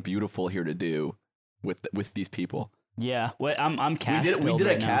something beautiful here to do with these people. Yeah, well, I'm cast. We did a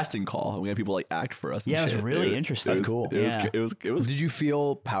right now. casting call. We had people like act for us. and Yeah, it was shit. really interesting. It was That's cool. It was, Yeah. it was. Did you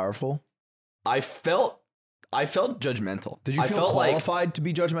feel powerful? I felt I felt judgmental. Did you I feel felt qualified to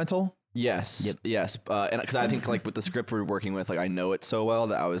be judgmental? Yes. Yes. And because I think like with the script we're working with, like I know it so well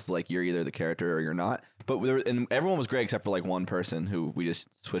that I was like, you're either the character or you're not. But and everyone was great except for like one person who we just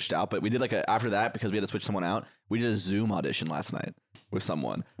switched out. But we did like after that, because we had to switch someone out, we did a Zoom audition last night with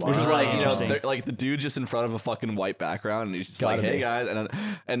someone, which was like, you know, like the dude just in front of a fucking white background, and he's just like, hey guys,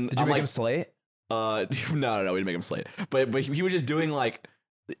 and Did you make him slate? no, we didn't make him slate. But he was just doing like,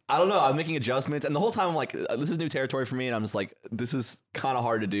 I don't know, I'm making adjustments, and the whole time I'm like, this is new territory for me, and I'm just like, this is kind of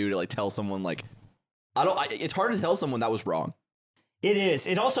hard to do, to like tell someone like, it's hard to tell someone that was wrong. It is.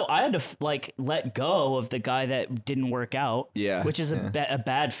 It also, I had to like let go of the guy that didn't work out. Yeah, which is a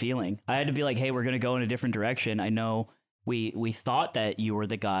bad feeling. I had to be like, hey, we're gonna go in a different direction. I know we thought that you were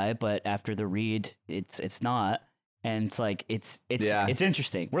the guy, but after the read, it's not. And it's like it's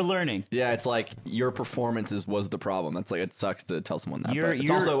interesting. We're learning. Yeah, it's like your performance was the problem. That's like, it sucks to tell someone that. But it's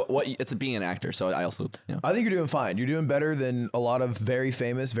also it's being an actor. So I also, you know. I think you're doing fine. You're doing better than a lot of very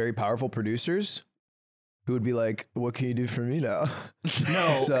famous, very powerful producers who would be like, "What can you do for me now?"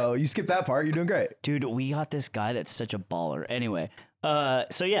 No. So you skip that part. You're doing great, dude. We got this guy that's such a baller. Anyway,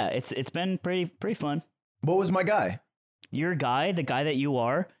 so yeah, it's been pretty fun. What was my guy? Your guy, the guy that you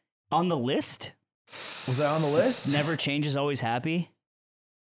are on the list. Was I on the list? Never changes, always happy.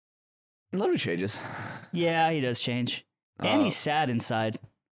 Ludwig changes. Yeah, he does change. And he's sad inside.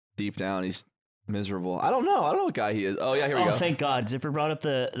 Deep down, he's miserable. I don't know what guy he is. Oh, yeah, here we go. Oh, thank God. Zipper brought up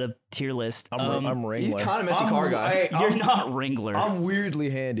the tier list. I'm Wrangler. He's kind of messy car guy. You're not Wrangler. I'm weirdly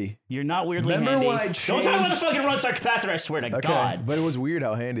handy. You're not weirdly Remember handy. when I changed... Don't talk about the fucking Run Star capacitor, I swear to God. But it was weird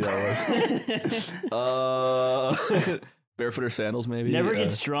how handy that was. Barefooter sandals, maybe. Never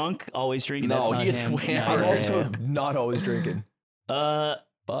gets drunk, always drinking. No, that's not him. I'm also not always drinking.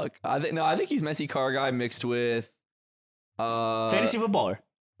 Fuck. I think he's messy car guy mixed with fantasy footballer.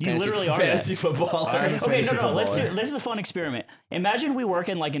 You literally are fantasy footballer. Okay, no. This is a fun experiment. Imagine we work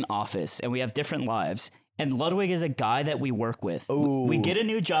in like an office and we have different lives. And Ludwig is a guy that we work with. Ooh. We get a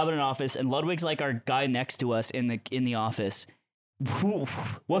new job in an office, and Ludwig's like our guy next to us in the office.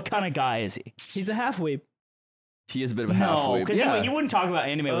 What kind of guy is he? He's a half-weeb. He is a bit of a half-weeb. No, because he wouldn't talk about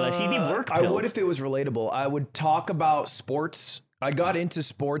anime with us. He'd be work. I would if it was relatable. I would talk about sports. I got into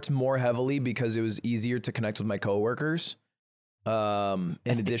sports more heavily because it was easier to connect with my coworkers. In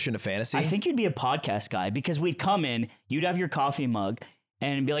addition to fantasy, I think you'd be a podcast guy because we'd come in, you'd have your coffee mug,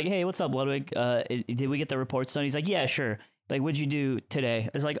 and be like, "Hey, what's up, Ludwig? Did we get the reports done?" He's like, "Yeah, sure." Like, what'd you do today? I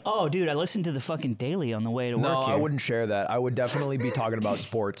was like, "Oh, dude, I listened to the fucking Daily on the way to work." No, here. I wouldn't share that. I would definitely be talking about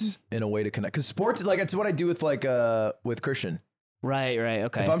sports in a way to connect, because sports is like, it's what I do with with Christian. Right,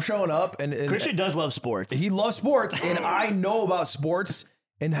 okay. If I'm showing up and Christian does love sports. He loves sports, and I know about sports,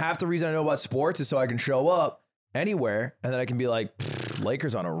 and half the reason I know about sports is so I can show up anywhere, and then I can be like,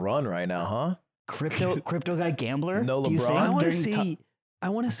 Lakers on a run right now, huh? Crypto guy gambler? No Do you LeBron? I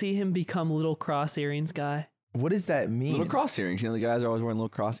want to see him become little cross earrings guy. What does that mean? Little cross earrings. You know, the guys are always wearing little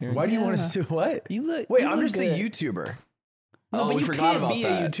cross earrings. Why do you want to do what? Wait, I'm just a YouTuber. No, but we you forgot can't about be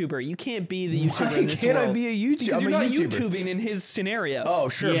that. a YouTuber. You can't be the YouTuber Why in this can't world. I be a YouTuber? Because I'm you're a not YouTuber. YouTubing in his scenario. Oh,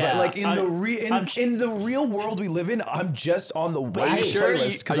 sure, Yeah, but like in I'm- the real world we live in, I'm just on the Are way you sure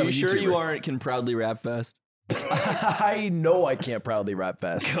playlist because are I'm you a sure YouTuber. you aren't can proudly rap fest? I know I can't proudly rap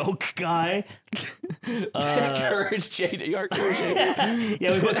fast. Coke guy. Courage Shady. You are Courage Shady.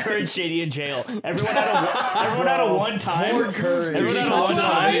 Yeah, we put Courage Shady in jail. Everyone had a one time. Poor Courage. Everyone had a That's one what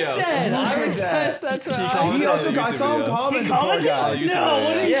time. I said. Who did that? That's what He I commented He on also the got YouTube some video. comment. He Poor commented? guy. YouTube No,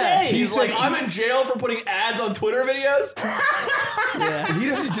 what did he Yeah, say? he's like, I'm in jail for putting ads on Twitter videos. Yeah. He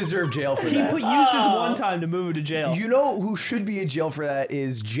doesn't deserve jail for He that. used this one time to move him to jail. You know who should be in jail for that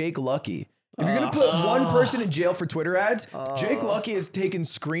is Jake Lucky. If you're gonna put one person in jail for Twitter ads, Jake Lucky has taken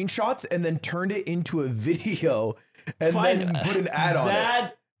screenshots and then turned it into a video and then put an ad on it.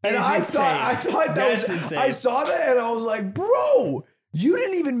 That And is I insane. thought that That's was insane. I saw that and I was like, bro, you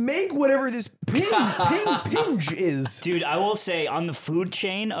didn't even make whatever this pinge is. Dude, I will say on the food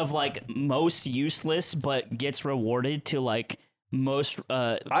chain of like most useless but gets rewarded to like most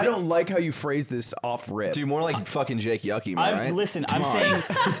I don't like how you phrase this off rip. Dude, more like fucking Jake Yucky, man, right? Listen, I'm saying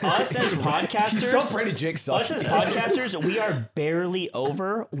us as podcasters, He's so pretty Jake sucks. us as podcasters, we are barely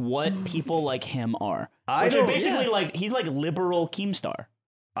over what people like him are. I Which are don't- basically like he's like liberal Keemstar.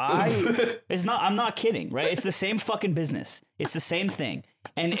 It's not. I'm not kidding, right? It's the same fucking business. It's the same thing,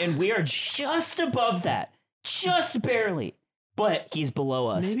 and we are just above that, just barely. But he's below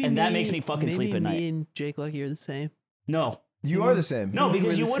us, and that makes me fucking sleep at Me night. and Jake Lucky are the same. No, You are the same. No,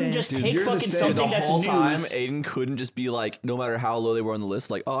 because you the wouldn't same. just Dude, take you're the fucking same. something The that's whole news. time, Aiden couldn't just be like, no matter how low they were on the list,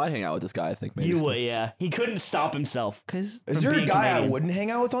 like, oh, I'd hang out with this guy. I think maybe. You would, yeah. He couldn't stop himself. Because Is from there a being guy I Canadian. wouldn't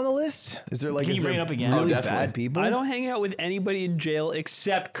hang out with on the list? Is there like Can is you bring there it up again? really Oh, definitely. bad people? I don't hang out with anybody in jail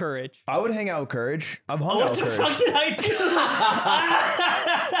except Courage. I would hang out with Courage. I've hung out What with the Courage. fuck did I do?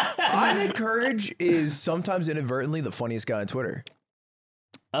 I think Courage is sometimes inadvertently the funniest guy on Twitter.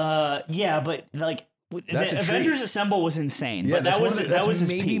 Yeah, but like That's the a treat. Avengers Assemble was insane. Yeah, but that's that was one of the, that that's was his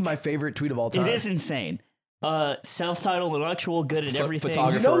maybe peak. my favorite tweet of all time. It is insane. Self-titled intellectual, good at everything. You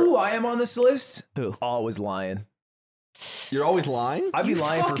photographer. know who I am on this list? Who? Always lying. You're always lying. I'd be You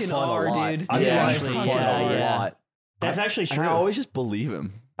lying for fucking fun are, a lot. dude. I'd be Yeah, lying for actually, fun a yeah. lot. That's actually And true. I always just believe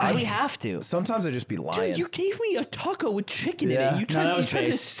him. Because we have to. Sometimes I just be lying. Dude, you gave me a taco with chicken Yeah. in it. You No, that tried, was you tried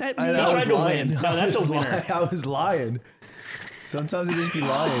to base. set I me know, up. I tried was to win. lying. No, that's I was a winner. lying. I was lying. Sometimes I just be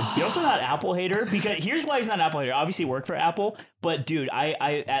lying. You're also not an Apple hater because here's why he's not an Apple hater. Obviously, worked for Apple, but dude, I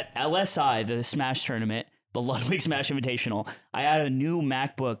at LSI, the Smash tournament, the Ludwig Smash Invitational, I had a new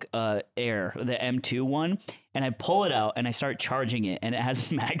MacBook Air, the M2 one, and I pull it out and I start charging it, and it has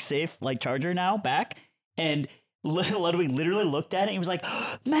MagSafe like charger now back, and Ludwig literally looked at it and he was like,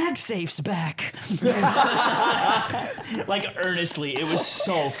 MagSafe's back. Like earnestly. It was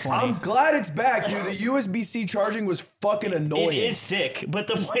so funny. I'm glad it's back, dude. The USB-C charging was fucking annoying. It is sick, but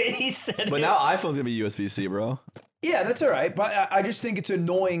the way he said it. But now iPhone's gonna be USB-C, bro. Yeah, that's all right. But I just think it's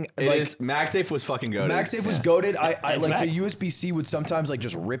annoying. It like, is. MagSafe was fucking goated. MagSafe was goated. I It's like back. the USB-C would sometimes like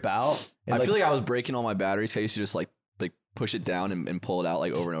just rip out. And, I feel like I was breaking all my batteries. I used to just like push it down and pull it out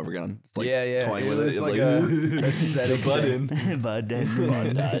like over and over again. It's like yeah. toying It with was it. like a aesthetic button.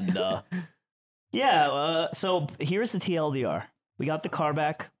 Yeah, so here's the TLDR. We got the car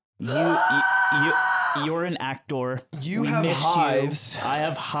back. You're an actor. You We have missed hives. I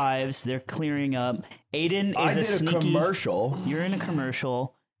have hives. They're clearing up. Aiden I is did a a sneaky. commercial. You're in a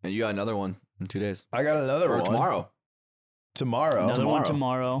commercial. And you got another one in 2 days. I got another Or one tomorrow. Tomorrow. Another one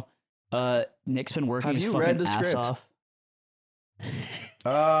tomorrow. Nick's been working Have his you fucking read the ass script? off.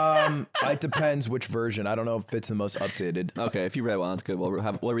 It depends which version. I don't know if it's the most updated. Okay, if you read one, that's good. We'll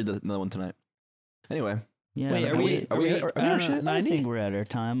read another one tonight. Anyway, Yeah, Wait, are we I shit? think we're at our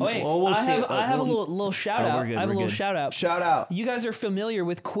time. Wait, Well, we'll I see. have, I have a little shout Oh, out. we're good, I have a we're little good. shout out. Shout out. You guys are familiar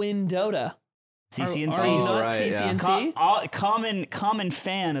with Quinn Dota. CCNC. Are you not right, yeah. CCNC? Common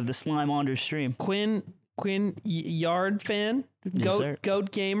fan of the Slime Onder stream. Quinn Yard fan, Yes, sir.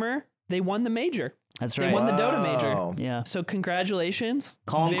 goat gamer. They won the major. That's They right. won the Dota Wow. major. Yeah. So congratulations.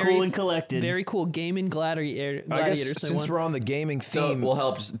 Calm, Very- cool, and collected. Very cool gaming gladiators. I guess they since won. we're on the gaming so theme, we'll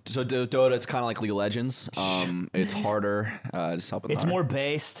help. So Dota, it's kind of like League of Legends. It's harder. Just helping. It's more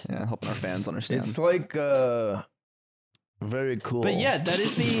based. helping our fans understand. it's like very cool. But yeah, that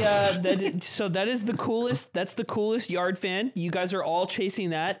is the that is the coolest. That's the coolest Yard fan. You guys are all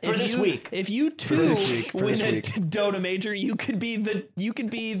chasing that For this week. If you too For win this a week. Dota major, you could be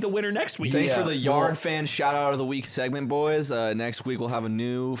the winner next week. Thanks Yeah. for the Yard fan shout out of the week segment, boys. Next week we'll have a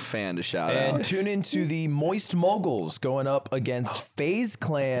new fan to shout And out. tune into the Moist Moguls going up against FaZe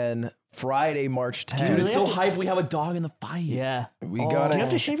Clan Friday, March 10th. Dude, Really? it's so hype. We have a dog in the fight. Yeah. We Do got you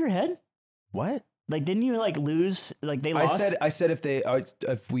have to shave your head? What? Like, didn't you like lose? Like they I lost. said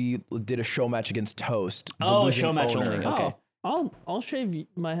if we did a show match against Toast. the Oh, a losing show match owner. only. Okay. I'll shave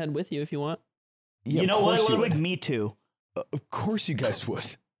my head with you if you want. Yeah, You know of what, course you Ludwig? would. Me too. Of course you guys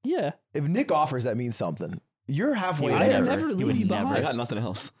would. Yeah, If Nick offers, that means something. You're halfway would I there. never leave would you never. I behind. got nothing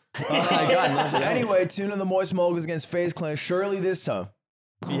else. Anyway, tune in the Moist Moguls against FaZe Clan. Surely this time.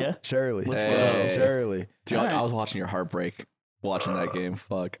 Yeah. Surely. Let's go. Surely. Dude, All right. I was watching your heartbreak watching that game.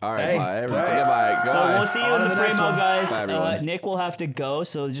 Fuck. All right, Hey, bye. it's Everybody. all right. Goodbye. So Goodbye. we'll see you On in to the the next primo, one. guys. Bye, everyone. Nick will have to go,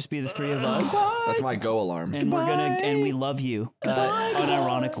 so it'll just be the three of us. That's my go alarm. And we're gonna and we love you,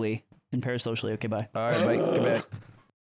 unironically and parasocially. Okay, bye. All right, Mike. Come back.